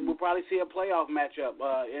probably see a playoff matchup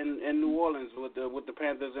in New Orleans with the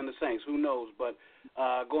Panthers and the Saints. Who knows? But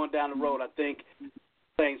going down the road, I think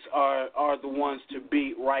Saints are the ones to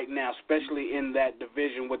beat right now, especially in that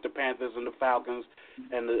division with the Panthers and the Falcons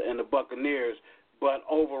and the Buccaneers. But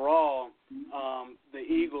overall, the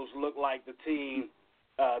Eagles look like the team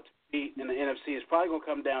to beat in the NFC. It's probably going to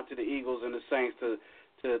come down to the Eagles and the Saints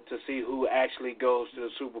to see who actually goes to the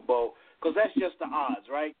Super Bowl, because that's just the odds,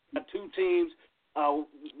 right? Two teams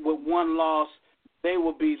with one loss, they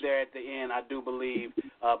will be there at the end, I do believe,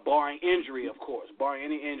 barring injury, of course, barring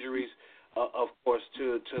any injuries, of course,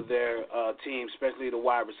 to their team, especially the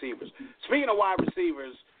wide receivers. Speaking of wide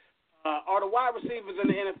receivers, are the wide receivers in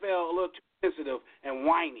the NFL a little too sensitive and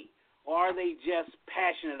whiny, or are they just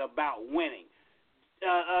passionate about winning?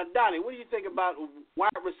 Donnie, what do you think about wide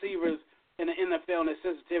receivers in the NFL and their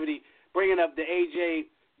sensitivity, bringing up the A.J.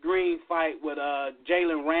 Green fight with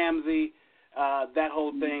Jalen Ramsey, that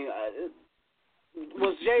whole thing?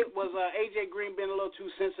 Was A.J. Green being a little too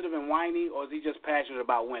sensitive and whiny, or is he just passionate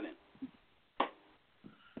about winning?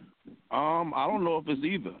 I don't know if it's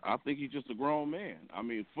either. I think he's just a grown man. I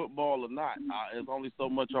mean, football or not, there's only so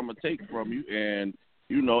much I'm going to take from you. And,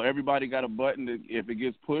 you know, everybody got a button that if it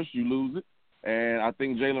gets pushed, you lose it. And I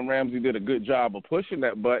think Jalen Ramsey did a good job of pushing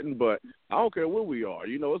that button, but I don't care where we are.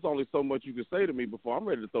 You know, it's only so much you can say to me before I'm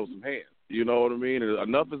ready to throw some hands. You know what I mean? And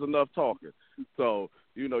enough is enough talking. So,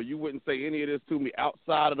 you know, you wouldn't say any of this to me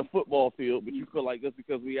outside of the football field, but you feel like just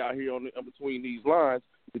because we out here in between these lines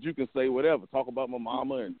that you can say whatever, talk about my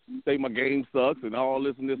mama and say my game sucks and all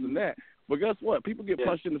this and this and that. But guess what? People get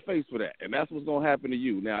punched in the face for that, and that's what's going to happen to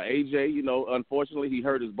you. Now, AJ, you know, unfortunately, he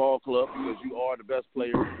hurt his ball club because you are the best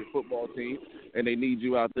player of the football team, and they need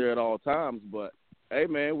you out there at all times. But, hey,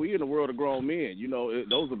 man, we in the world of grown men. You know,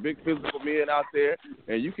 those are big physical men out there,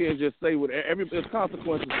 and you can't just say there's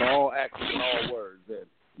consequences for all actions and all words. And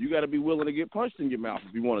you got to be willing to get punched in your mouth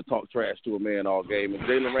if you want to talk trash to a man all game. And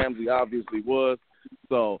Jalen Ramsey obviously was.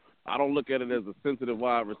 So I don't look at it as a sensitive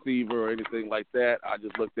wide receiver or anything like that. I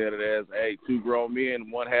just looked at it as, hey, two grown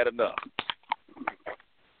men, one had enough.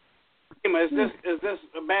 Is this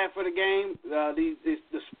bad for the game? This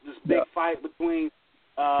big fight between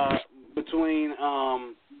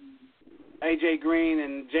AJ Green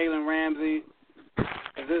and Jalen Ramsey.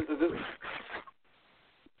 Is this?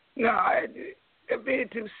 No, they're being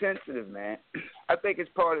too sensitive, man. I think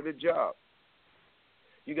it's part of the job.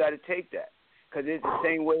 You got to take that. Because it's the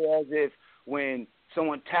same way as if when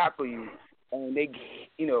someone tackle you and they,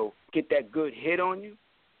 you know, get that good hit on you,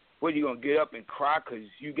 what, you going to get up and cry because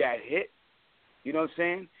you got hit? You know what I'm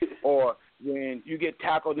saying? Or when you get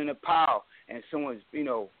tackled in a pile and someone's, you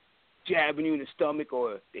know, jabbing you in the stomach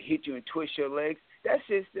or they hit you and twist your legs, that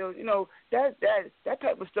shit still, you know, that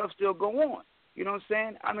type of stuff still go on. You know what I'm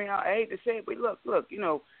saying? I mean, I hate to say it, but look, you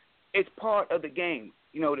know, it's part of the game.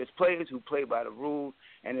 You know, there's players who play by the rules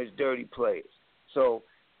and there's dirty players. So,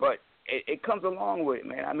 but it comes along with it,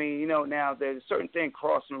 man. I mean, you know, now there's a certain thing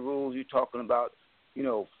crossing the rules. You're talking about, you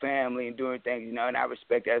know, family and doing things, you know, and I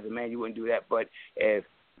respect that as a man, you wouldn't do that. But if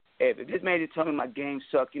this man just telling me my game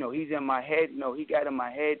suck, you know, he's in my head, you know, he got in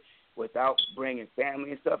my head without bringing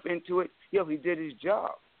family and stuff into it, yo, he did his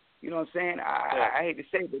job. You know what I'm saying? I hate to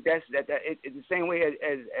say it, but it's the same way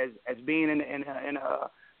as being in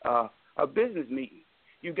a business meeting.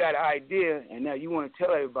 You got an idea, and now you want to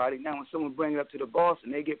tell everybody. Now, when someone brings it up to the boss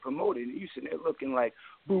and they get promoted, and you sitting there looking like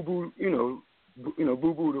boo-boo, you know,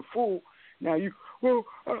 boo-boo the fool. Now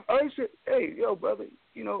I said, hey, yo, brother,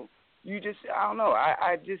 you know, you just, I don't know.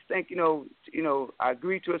 I just think, you know, I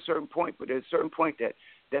agree to a certain point, but there's a certain point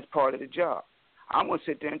that's part of the job. I'm going to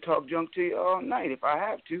sit there and talk junk to you all night if I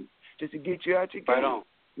have to, just to get you out your game. Right on.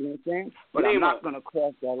 You know what I'm saying? But I'm not going to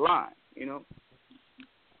cross that line, you know.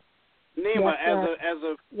 Nima, as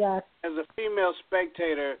a female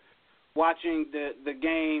spectator watching the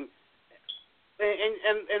game,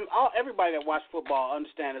 and everybody that watch football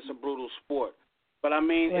understand it's a brutal sport. But I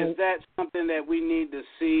mean, is that something that we need to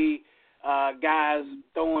see? Guys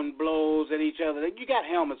throwing blows at each other. You got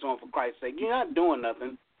helmets on, for Christ's sake. You're not doing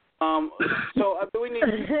nothing. So do we need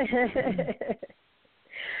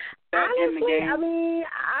that in the game? I mean,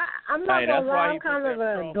 I'm not gonna lie. I'm kind of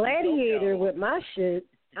a gladiator with my shit.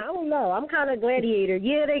 I don't know. I'm kind of gladiator.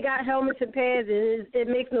 Yeah, they got helmets and pads, and it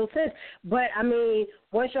makes no sense. But, I mean,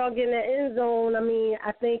 once y'all get in the end zone, I mean,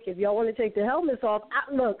 I think if y'all want to take the helmets off,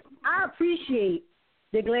 I appreciate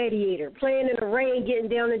the gladiator. Playing in the rain, getting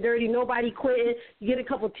down and dirty, nobody quitting. You get a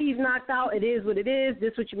couple teeth knocked out, it is what it is.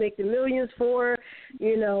 This is what you make the millions for.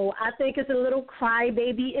 You know, I think it's a little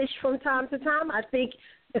crybaby-ish from time to time. I think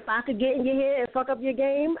if I could get in your head and fuck up your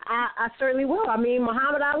game, I certainly will. I mean,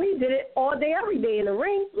 Muhammad Ali did it all day, every day in the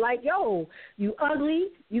ring. Like, yo, you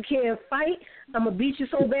ugly, you can't fight, I'm going to beat you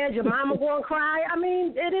so bad your mama going to cry. I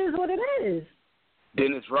mean, it is what it is.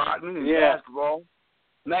 Dennis Rodman in basketball.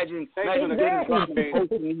 Imagine Dennis Rodman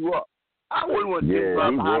posting you up. I wouldn't want Dennis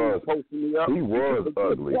Rodman posting me up. He was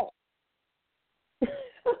ugly.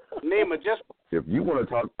 Name it just if you want to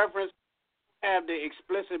talk reference. have the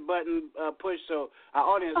explicit button pushed, so our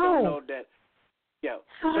audience don't know that. Yeah.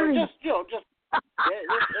 So just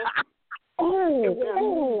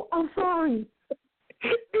I'm sorry.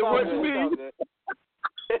 It wasn't me.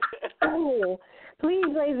 Please,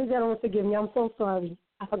 ladies and gentlemen, forgive me. I'm so sorry.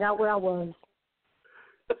 I forgot where I was.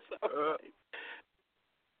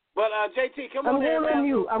 But JT, come on. I'm going on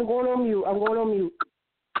mute. I'm going on mute.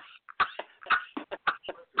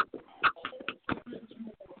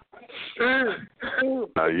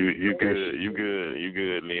 You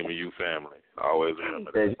good, Nima, you family. Always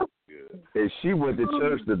remember that. And she went to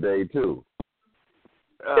church today too.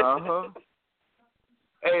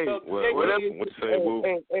 Hey,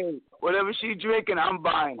 whatever she drinking, I'm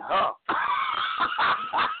buying her.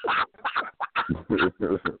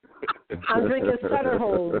 I'm drinking Sutter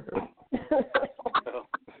Home.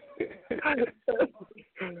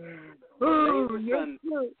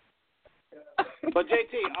 But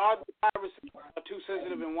JT, are the Pirates too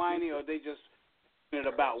sensitive and whiny, or are they just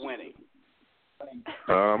about winning?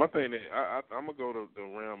 I think that I'm gonna go to the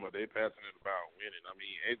realm of they passionate about winning. I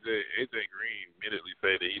mean, AJ Green admittedly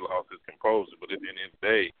said that he lost his composure, but at the end of the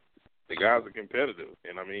day, the guys are competitive,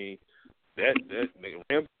 and I mean that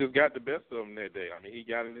Rams just got the best of him that day. I mean, he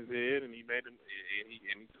got in his head and he made him, and he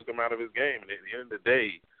took him out of his game. And at the end of the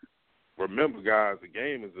day, remember, guys, the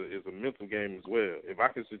game is a mental game as well. If I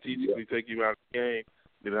can strategically take you out of the game,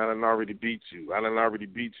 then I done already beat you.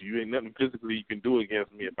 You ain't nothing physically you can do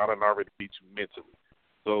against me if I done already beat you mentally.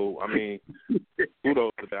 So, I mean,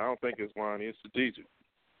 kudos to that. I don't think it's whiny. It's strategic.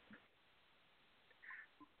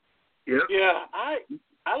 Yep. Yeah, I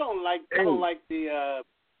don't like the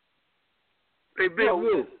Hey, Big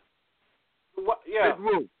Woo. Yeah. Big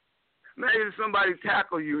Woo. Imagine somebody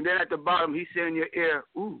tackle you, and then at the bottom he said in your ear,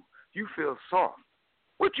 "Ooh, you feel soft.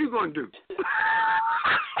 What you gonna do?"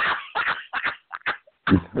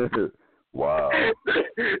 Wow.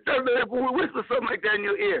 Whisper something like that in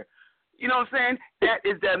your ear. You know what I'm saying? That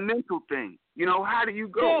is that mental thing. You know, how do you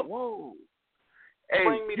go? Yeah. Whoa. Hey,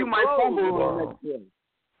 you might fumble on the next play.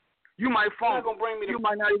 You might fumble. You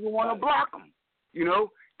might not even want to block them. You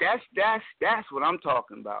know, that's what I'm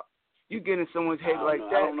talking about. You get in someone's head like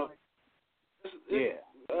that. I don't know.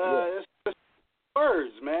 It's just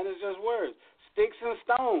words, man. It's just words. Sticks and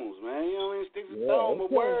stones, man. You know what I mean? Sticks and stones,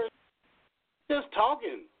 but words. Just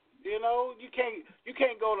talking. You know, you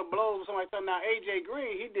can't go to blows with somebody. Now, AJ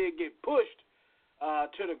Green, he did get pushed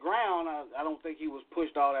to the ground. I don't think he was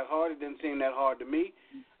pushed all that hard. It didn't seem that hard to me.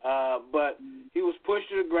 But he was pushed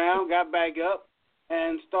to the ground, got back up,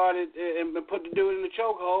 and started and put the dude in the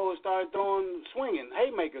chokehold and started swinging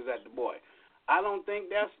haymakers at the boy. I don't think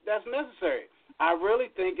that's necessary. I really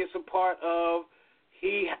think it's a part of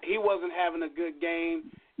he wasn't having a good game,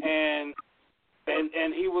 and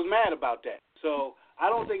he was mad about that. So I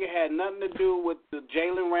don't think it had nothing to do with the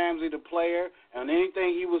Jalen Ramsey, the player, and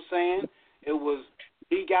anything he was saying. It was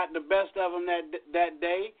he got the best of him that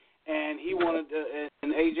day, and he wanted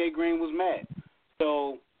and AJ Green was mad.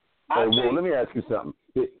 So let me ask you something.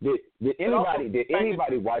 Did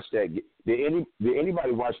anybody watch that? Did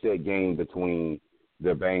anybody watch that game between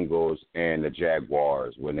the Bengals and the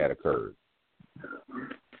Jaguars when that occurred?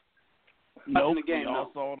 No.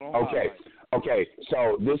 Okay.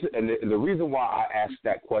 So this, and the reason why I asked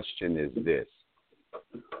that question is this: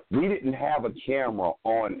 we didn't have a camera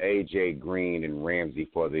on AJ Green and Ramsey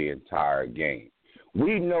for the entire game.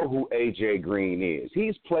 We know who A.J. Green is.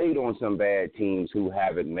 He's played on some bad teams who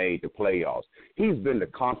haven't made the playoffs. He's been the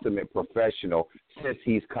consummate professional since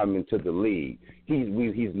he's come into the league.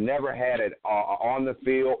 He's never had an on the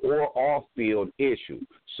field or off field issue.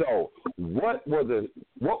 So what were the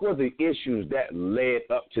issues that led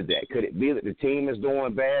up to that? Could it be that the team is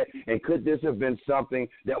doing bad, and could this have been something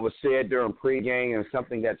that was said during pregame and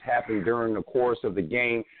something that's happened during the course of the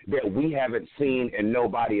game that we haven't seen and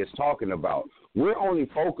nobody is talking about? We're only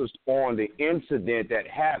focused on the incident that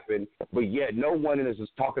happened, but yet no one is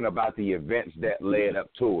talking about the events that led up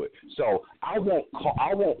to it. So I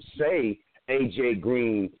won't say A.J.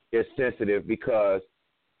 Green is sensitive because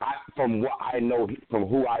from who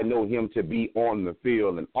I know him to be on the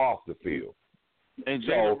field and off the field. And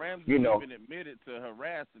Jalen Ramsey even admitted to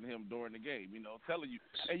harassing him during the game, telling you.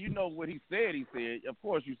 And you know what he said? He said, of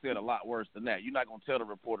course, you said a lot worse than that. You're not going to tell the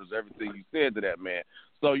reporters everything you said to that man.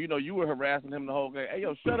 So, you were harassing him the whole game. Hey,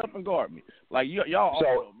 yo, shut up and guard me. Like, y'all all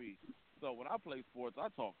know me. So when I play sports, I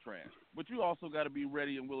talk trash. But you also got to be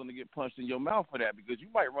ready and willing to get punched in your mouth for that because you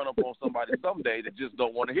might run up on somebody someday that just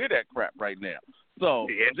don't want to hear that crap right now. So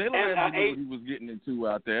Jalen Ramsey knew what he was getting into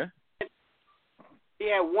out there. He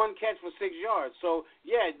had one catch for 6 yards. So,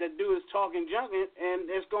 yeah, the dude is talking junk, and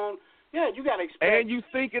it's going Yeah, you got to expect. And you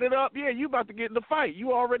thinking it up. Yeah, you about to get in the fight.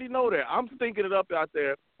 You already know that. I'm thinking it up out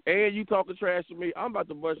there. And you talking trash to me, I'm about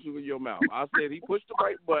to bust you in your mouth. I said he pushed the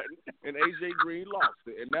right button, and A.J. Green lost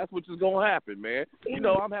it. And that's what's going to happen, man. You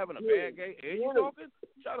know, I'm having a bad game, and you talking?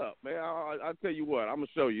 Shut up, man. I'll tell you what. I'm going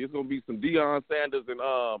to show you. It's going to be some Deion Sanders and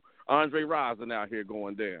Andre Rison out here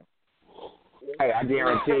going down. Hey, I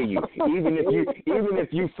guarantee you, even if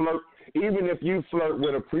you flirt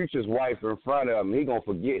with a preacher's wife in front of him, he going to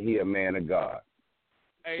forget he a man of God.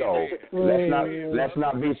 So let's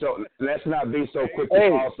not be so quick to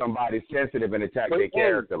call somebody sensitive and attack their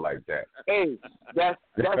character like that. Hey, that's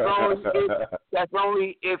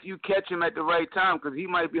only if you catch him at the right time, because he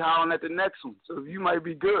might be howling at the next one. So you might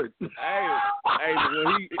be good. Hey,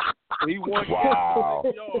 when he won yards,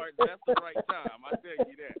 that's the right time. I tell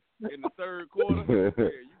you that. In the third quarter,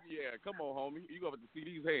 come on, homie, you going to see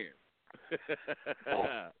these hands.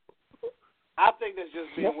 I think that's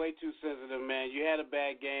just being way too sensitive, man. You had a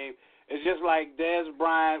bad game. It's just like Dez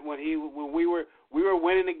Bryant when we were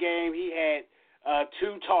winning the game. He had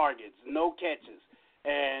 2 targets, no catches,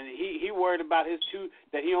 and he worried about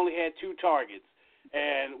that he only had 2 targets,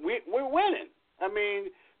 and we're winning. I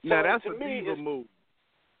mean, now that's a diva move.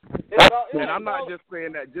 And I'm not just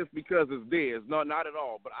saying that just because it's Dez. No, not at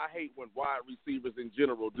all. But I hate when wide receivers in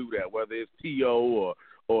general do that, whether it's T.O.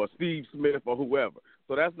 or Steve Smith or whoever.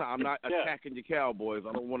 So I'm not attacking your Cowboys.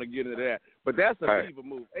 I don't want to get into that. But that's a diva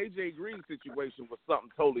move. A.J. Green's situation was something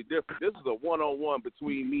totally different. This is a one-on-one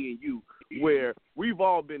between me and you where we've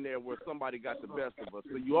all been there where somebody got the best of us.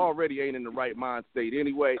 So you already ain't in the right mind state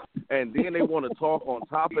anyway. And then they want to talk on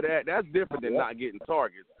top of that. That's different than not getting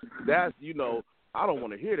targets. That's, I don't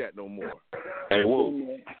want to hear that no more. Hey,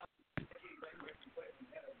 whoa.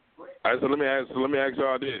 All right, so let me ask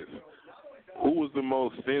y'all this: who was the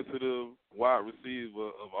most sensitive wide receiver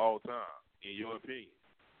of all time, in your opinion?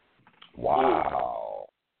 Wow.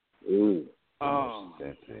 I'm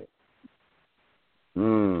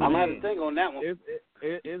gonna have to think on that one.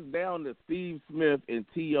 It's down to Steve Smith and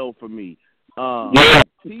T.O. for me.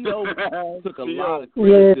 T.O. took a lot of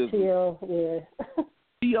criticism.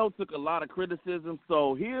 T.O. took a lot of criticism,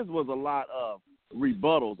 so his was a lot of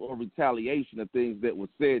rebuttals or retaliation of things that was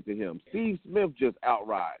said to him. Steve Smith just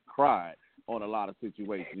outright cried on a lot of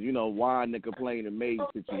situations, whine and complain and made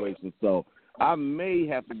situations. So I may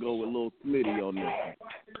have to go with Lil Smitty on this.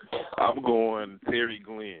 I'm going Terry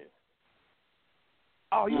Glenn.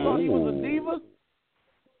 Oh, you thought he was a diva?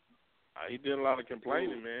 He did a lot of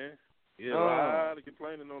complaining, man. He did a lot of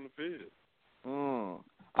complaining on the field.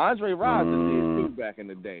 Andre Rison did too back in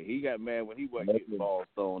the day. He got mad when he wasn't getting balls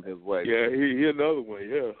thrown his way. Yeah, he another one,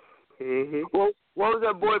 yeah. Mm-hmm. What was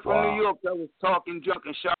that boy from New York that was talking junk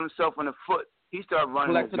and shot himself in the foot? He started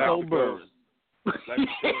running. Plexico Burris.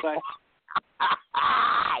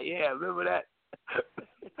 Yeah, remember that?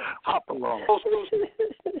 Hop along.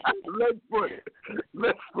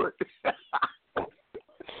 Left foot.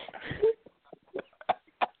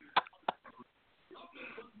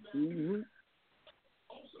 Mm-hmm.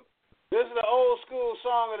 This is the old school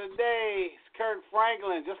song of the day. It's Kirk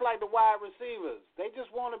Franklin, just like the wide receivers. They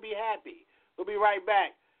just want to be happy. We'll be right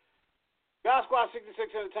back. God Squad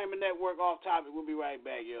 66 Entertainment Network, off topic. We'll be right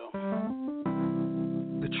back, yo.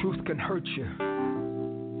 The truth can hurt you,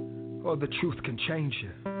 or the truth can change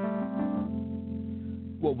you.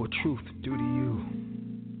 What will truth do to you?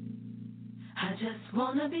 I just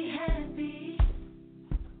want to be happy,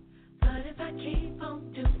 but if I keep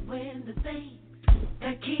on doing the things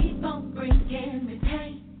that keep on bringing me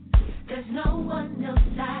pain, there's no one else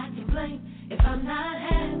I can blame if I'm not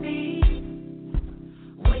happy.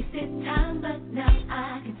 Wasted time, but now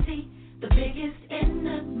I can see the biggest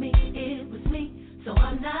enemy, it was me, so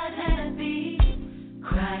I'm not happy.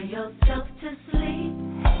 Cry yourself to sleep,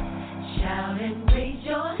 shout and raise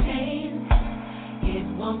your hand. It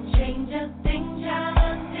won't change a thing, child,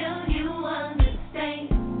 until you understand.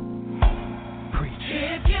 Preach.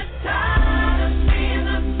 If you're tired of being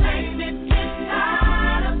the same, if you're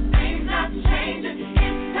tired of things not changing,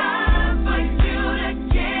 it's time for you to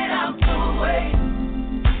get out the way.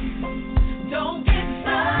 Don't get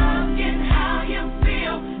stuck in how you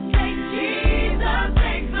feel. Take Jesus,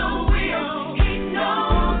 take the wheel. He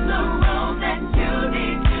knows the road that you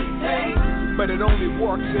need to take. But it only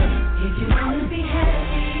works if you want to be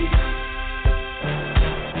happy.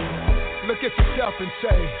 Look at yourself and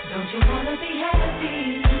say, don't you want to be happy?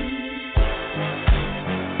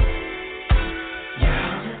 I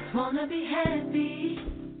just want to be happy.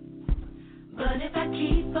 But if I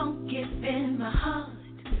keep on giving my heart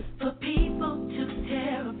for people to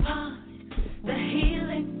tear apart, the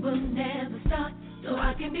healing will never start, so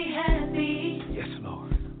I can be happy. Yes,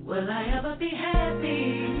 Lord. Will I ever be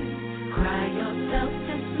happy? Cry yourself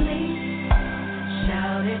to sleep.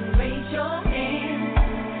 Shout and raise your hand.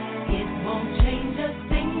 It won't change a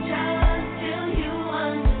thing just till you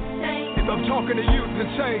understand. If I'm talking to you,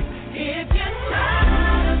 then say, if you're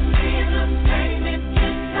tired of being the same, if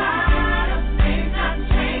you're tired of things not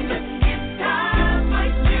changing, it's time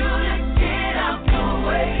for you to get out the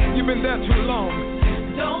way. You've been there too long.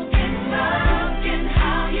 Don't get stuck in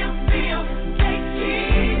how you feel. Take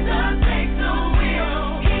Jesus, take the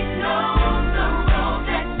wheel. He knows the road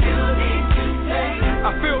that you need to take.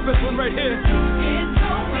 I feel this one right here. It's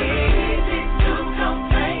so easy to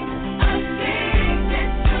complain, addicted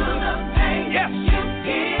to the pain. Yes. You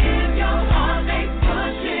give your heart, they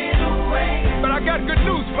push it away. But I got good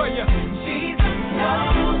news for you. Jesus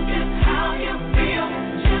knows just how you feel.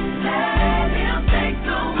 Just let him take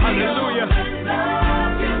the wheel. Hallelujah.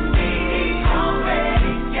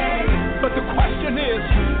 But the question is,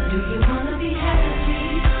 do you want to be happy?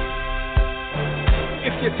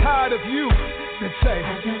 If you're tired of you, then say,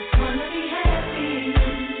 I just want to be happy.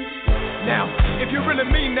 Now, if you really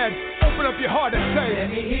mean that, open up your heart and say,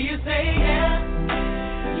 let me hear you say yeah.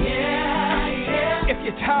 Yeah, yeah. If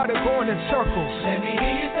you're tired of going in circles, let me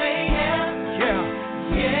hear you say yeah. Yeah.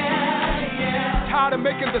 Yeah, yeah. Tired of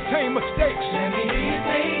making the same mistakes, let me hear you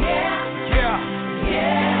say yeah. Yeah.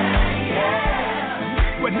 Yeah,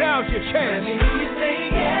 yeah. Well, now's your chance. Let me hear you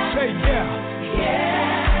say yeah. Say yeah.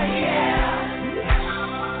 Yeah,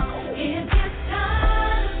 yeah. If you're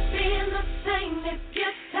tired of being the same, if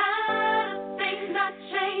you're tired of things not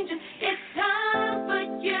changing, it's time for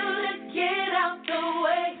you to get out the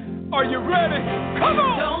way. Are you ready? Come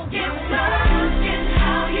on. Don't get stuck in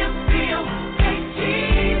how you feel. Take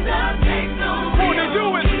Jesus, take the wheel. Wanna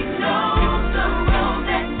do it? He knows the road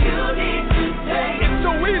that you need to take. It's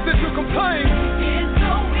so easy to complain. It's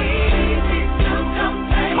so easy to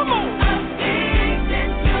complain. Come on. Addicted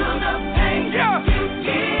to the pain. Yeah. You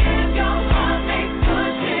give your heart, they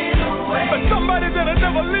push it away. But somebody that'll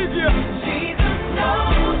never leave you. Jesus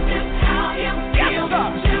knows just how you feel. Yes, sir.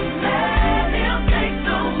 Just let him take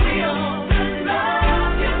the wheel. The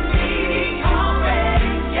love you need, he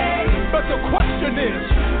already gave. But the question is, do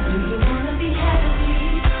you want to be happy?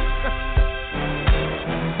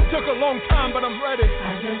 took a long time, but I'm ready.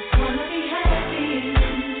 I just want to be happy.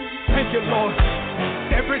 Thank you, Lord.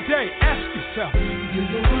 Every day, ask yourself, do you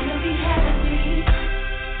want to be happy?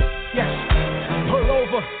 yes, pull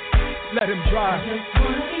over, let him drive. I just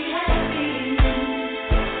want to be happy.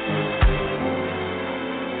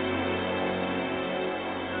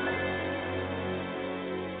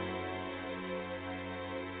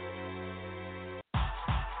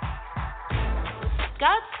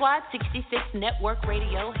 God Squad 66 Network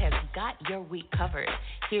Radio has got your week covered.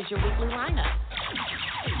 Here's your weekly lineup.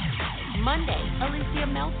 Monday, Alicia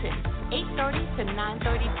Melton, 8:30 to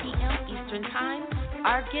 9:30 p.m. Eastern Time.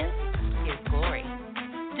 Our guest is Glory.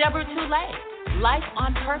 Deborah Toulay, Life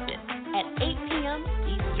on Purpose at 8 p.m.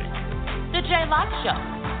 Eastern. The J Lock Show,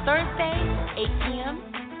 Thursday, 8 p.m.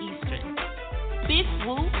 Eastern. Big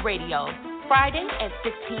Woo Radio, Friday at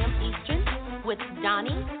 6 p.m. Eastern with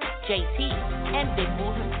Doni, JT, and Big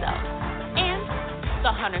Woo himself. And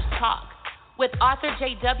The Hunter's Talk with author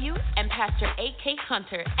JW and Pastor A.K.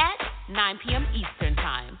 Hunter at 9 p.m. Eastern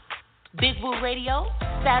Time. Big Woo Radio,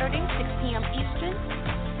 Saturday, 6 p.m. Eastern,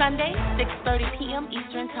 Sunday, 6:30 p.m.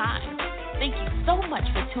 Eastern Time. Thank you so much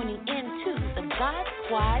for tuning in to the God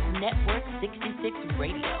Squad Network 66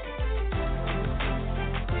 Radio.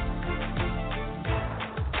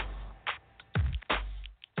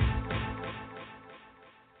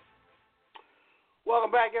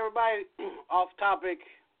 Welcome back, everybody. Off topic,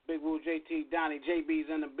 Big Woo, JT, Donnie, JB's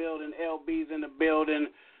in the building, LB's in the building.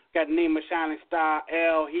 Got Nima Shining Star,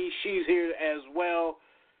 L. She's here as well.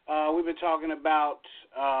 We've been talking about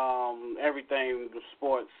everything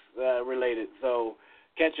sports related. So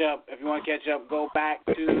catch up. If you want to catch up, go back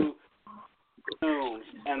to news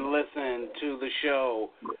and listen to the show.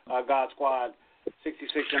 God Squad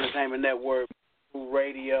 66 Entertainment Network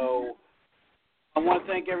Radio. I want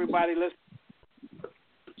to thank everybody listening.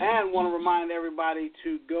 And want to remind everybody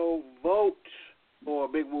to go vote for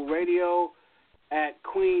Big Woo Radio at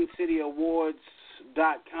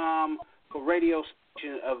QueenCityAwards.com for Radio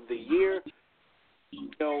Station of the Year.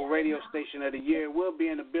 So Radio Station of the Year will be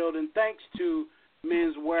in the building. Thanks to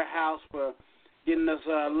Men's Warehouse for getting us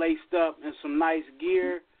laced up in some nice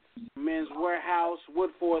gear. Men's Warehouse,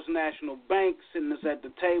 Woodforest National Bank, sitting us at the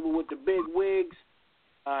table with the big wigs.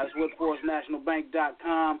 It's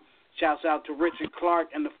WoodforestNationalBank.com. Shouts out to Richard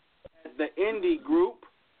Clark and the Indie Group,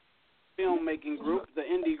 filmmaking group, the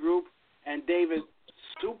Indie Group, and David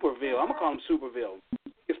Superville. I'm going to call him Superville.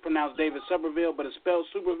 His pronounced David Superville, but it's spelled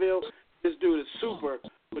Superville. This dude is super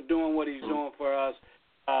for doing what he's doing for us,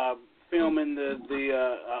 filming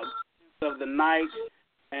of the night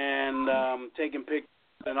and taking pictures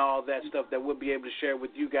and all that stuff that we'll be able to share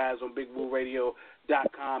with you guys on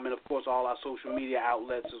BigWooRadio.com and, of course, all our social media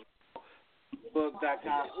outlets as well.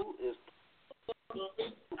 Facebook.com. Who is...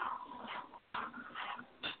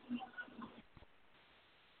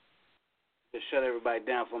 Just shut everybody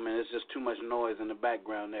down for a minute. It's just too much noise in the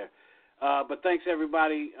background there. But thanks,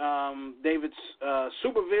 everybody. David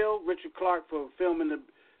Superville, Richard Clark for filming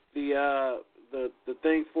the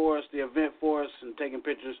thing for us, the event for us, and taking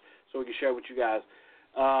pictures so we can share with you guys.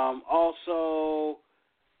 Also,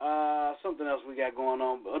 something else we got going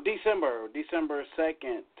on. December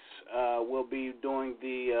 2nd, we'll be doing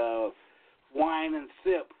the wine and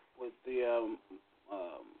sip with the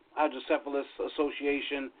Hydrocephalus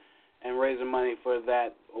Association and raising money for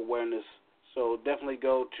that awareness. So definitely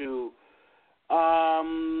go to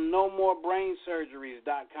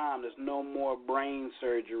nomorebrainsurgeries.com. That's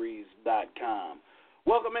nomorebrainsurgeries.com.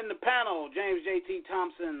 Welcome in the panel, James J.T.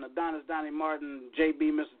 Thompson, Adonis Donnie Martin,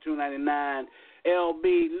 JB Mr. 299,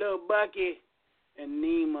 LB Lil Bucky, and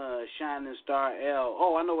Nima Shining Star L.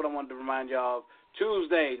 Oh, I know what I wanted to remind y'all of.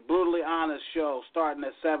 Tuesday, Brutally Honest show starting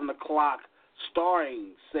at 7 o'clock,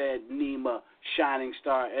 starring said Nima Shining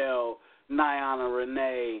Star L, Nyana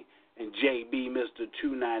Renee, and JB Mr.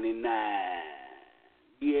 299.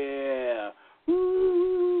 Yeah.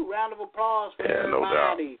 Woo! Round of applause for everybody. No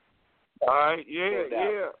doubt. All right,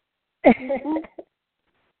 yeah.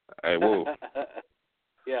 Hey, Woo.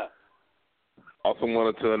 Yeah. Also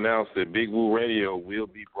wanted to announce that Big Woo Radio will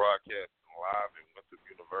be broadcasting live in Winthrop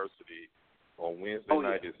University on Wednesday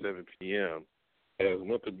night at 7 p.m. as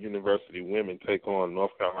Winthrop University women take on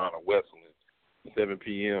North Carolina Wesleyan. 7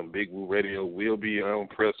 p.m. Big Woo Radio will be on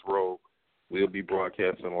press row. We'll be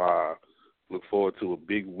broadcasting live. Look forward to a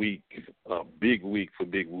big week for Big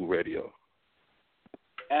Woo Radio.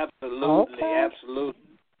 Absolutely.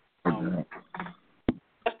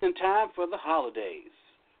 Just in time for the holidays.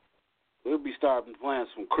 We'll be starting playing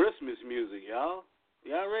some Christmas music, y'all.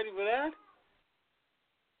 Y'all ready for that?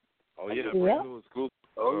 Oh, yeah. Brand new exclusive.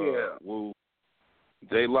 Woo.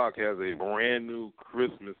 J-Lock has a brand new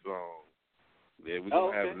Christmas song that we're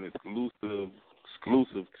going to have an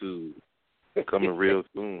exclusive to coming real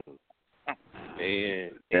soon.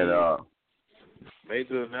 And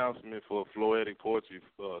major announcement for Floetic Poetry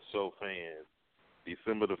Show fans.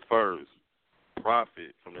 December the 1st,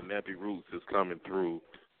 Prophet from the Nappy Roots is coming through.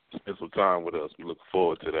 Spend some time with us. We look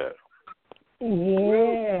forward to that.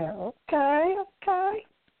 Yeah, okay.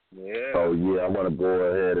 Yeah. Oh, yeah, I want to go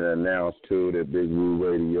ahead and announce, too, that Big Woo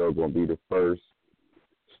Radio is going to be the first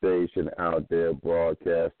station out there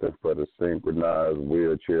broadcasting for the synchronized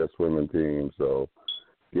wheelchair swimming team. So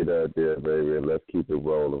get out there, baby, and let's keep it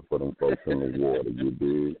rolling for them folks in the water, you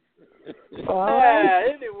dig?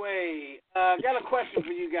 Anyway, got a question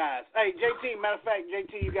for you guys. Hey, JT, matter of fact,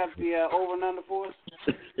 JT, you got the over and under for us?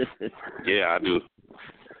 Yeah, I do.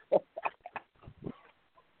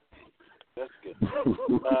 That's good.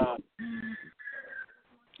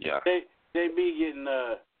 Yeah. JB getting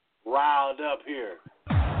riled up here.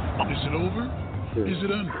 Is it over? Is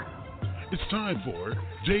it under? It's time for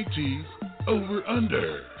JT's Over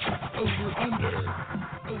Under. Over Under.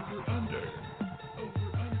 Over Under.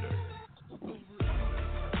 Over Under.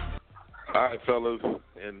 All right, fellas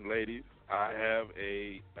and ladies, I have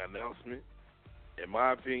a announcement. In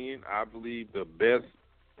my opinion, I believe the best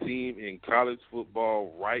team in college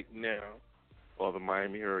football right now are the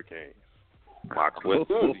Miami Hurricanes. My question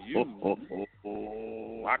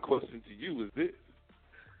to you is this: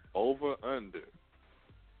 over under.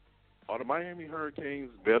 Are the Miami Hurricanes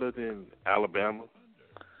better than Alabama?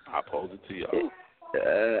 I pose it to y'all.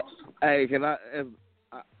 Hey, can I'm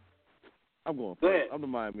going first. I'm the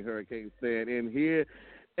Miami Hurricanes fan in here,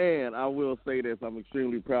 and I will say this: I'm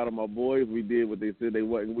extremely proud of my boys. We did what they said we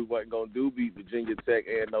wasn't going to do, beat Virginia Tech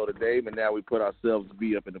and Notre Dame, and now we put ourselves to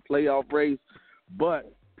be up in the playoff race.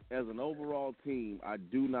 But as an overall team, I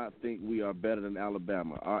do not think we are better than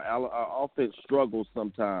Alabama. Our offense struggles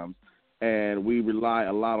sometimes, and we rely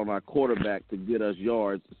a lot on our quarterback to get us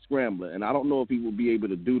yards scrambling. And I don't know if he will be able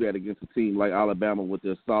to do that against a team like Alabama with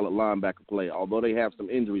their solid linebacker play, although they have some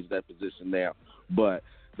injuries at that position now. But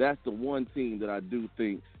that's the one team that I do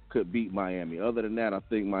think could beat Miami. Other than that, I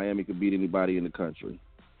think Miami could beat anybody in the country.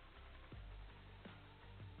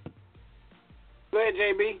 Go ahead,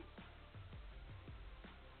 JB.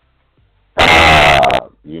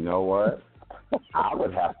 You know what? I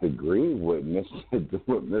would have to agree with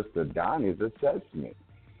Mr. Donnie's assessment.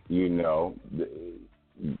 You know,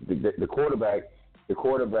 the quarterback the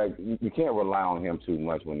quarterback, you can't rely on him too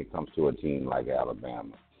much when it comes to a team like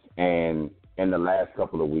Alabama. And in the last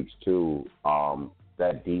couple of weeks, too,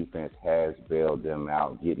 that defense has bailed them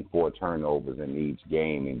out, getting 4 turnovers in each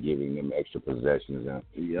game and giving them extra possessions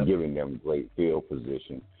and giving them great field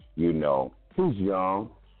position. You know, he's young.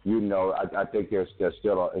 You know, I think he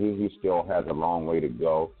still has a long way to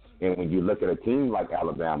go. And when you look at a team like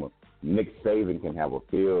Alabama, Nick Saban can have a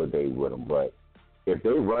field day with them. But if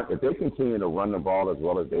they continue to run the ball as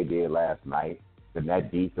well as they did last night, then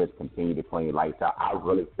that defense continue to play lights out. I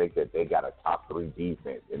really think that they got a top 3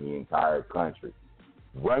 defense in the entire country.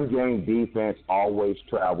 Run game defense always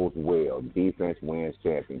travels well. Defense wins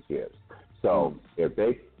championships. So if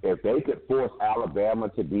they could force Alabama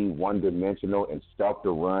to be one-dimensional and stuff the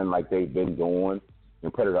run like they've been doing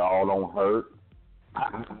and put it all on Hurt,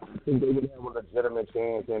 I think they would have a legitimate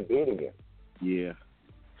chance in beating it. Yeah,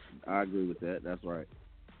 I agree with that. That's right.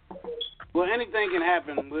 Well, anything can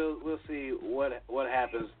happen. We'll see what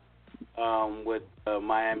happens with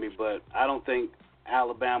Miami, but I don't think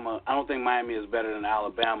Miami is better than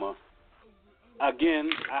Alabama. Again,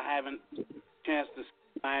 I haven't chance to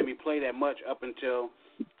see Miami play that much up until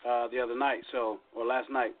the other night, or last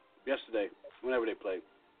night, yesterday, whenever they played.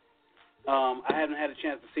 I haven't had a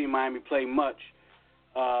chance to see Miami play much.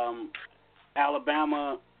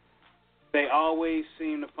 Alabama, they always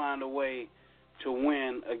seem to find a way to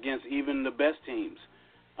win against even the best teams.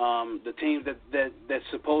 The teams that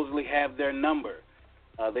supposedly have their number,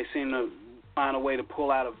 they seem to find a way to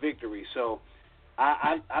pull out a victory. So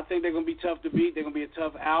I think they're going to be tough to beat. They're going to be a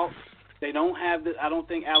tough out. They don't have I don't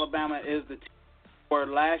think Alabama is the team for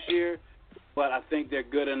last year, but I think they're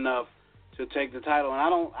good enough to take the title. And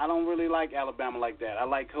I don't really like Alabama like that. I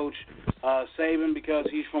like Coach Saban because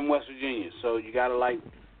he's from West Virginia. So you got to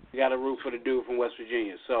root for the dude from West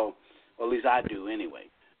Virginia. So, or at least I do anyway.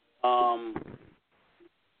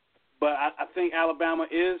 But I think Alabama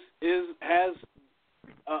has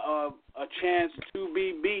a chance to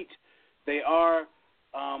be beat. They are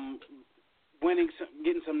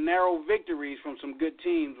getting some narrow victories from some good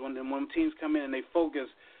teams. When teams come in and they focus,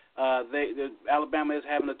 Alabama is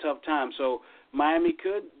having a tough time. So Miami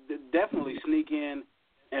could definitely sneak in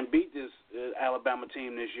and beat this Alabama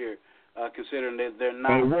team this year, considering that they're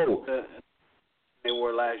not they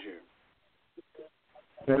were last year.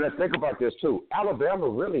 And let's think about this too. Alabama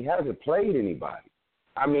really hasn't played anybody.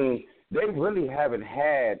 I mean, they really haven't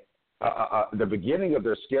had the beginning of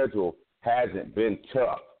their schedule hasn't been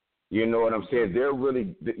tough. You know what I'm saying? They're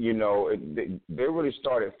really, they really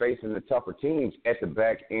started facing the tougher teams at the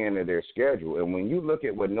back end of their schedule. And when you look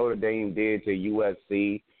at what Notre Dame did to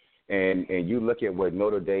USC, and you look at what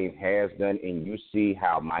Notre Dame has done, and you see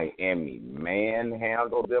how Miami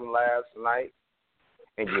manhandled them last night,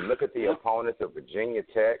 and you look at the opponents of Virginia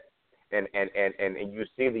Tech, and you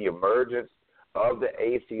see the emergence of the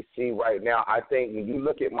ACC right now, I think when you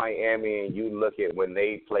look at Miami and you look at when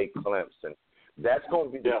they play Clemson, that's going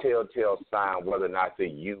to be the telltale sign whether or not the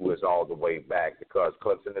U is all the way back, because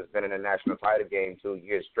Clemson has been in a national title game 2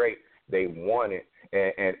 years straight. They won it,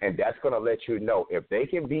 and that's going to let you know if they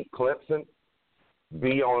can beat Clemson,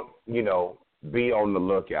 be on the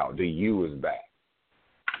lookout. The U is back.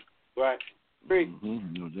 Right. Great.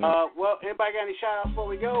 Well, anybody got any shout-outs before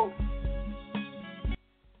we go?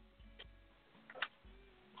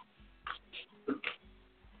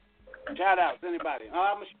 Shout-outs, anybody?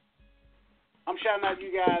 I'm shouting out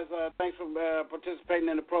you guys. Thanks for participating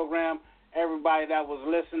in the program. Everybody that was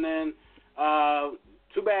listening.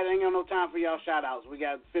 Too bad I ain't got no time for y'all shout-outs. We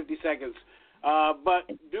got 50 seconds. But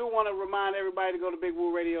do want to remind everybody to go to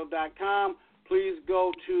BigWooRadio.com. Please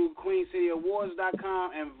go to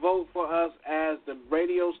QueenCityAwards.com and vote for us as the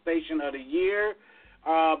radio station of the year.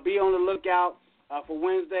 Be on the lookout for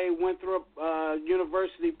Wednesday, Winthrop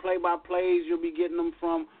University play-by-plays. You'll be getting them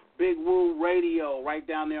from Big Woo Radio right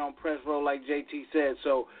down there on Press Row, like JT said.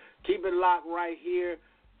 So keep it locked right here.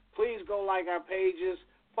 Please go like our pages.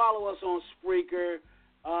 Follow us on Spreaker.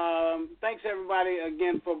 Thanks, everybody,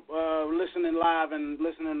 again, for listening live and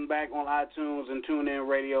listening back on iTunes and TuneIn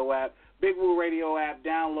Radio app. Big Woo Radio app.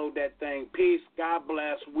 Download that thing. Peace. God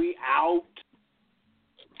bless. We out.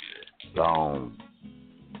 Gone.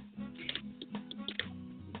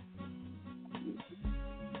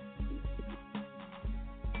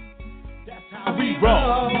 That's how we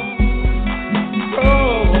roll.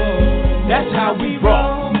 Oh, that's how we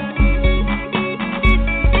roll.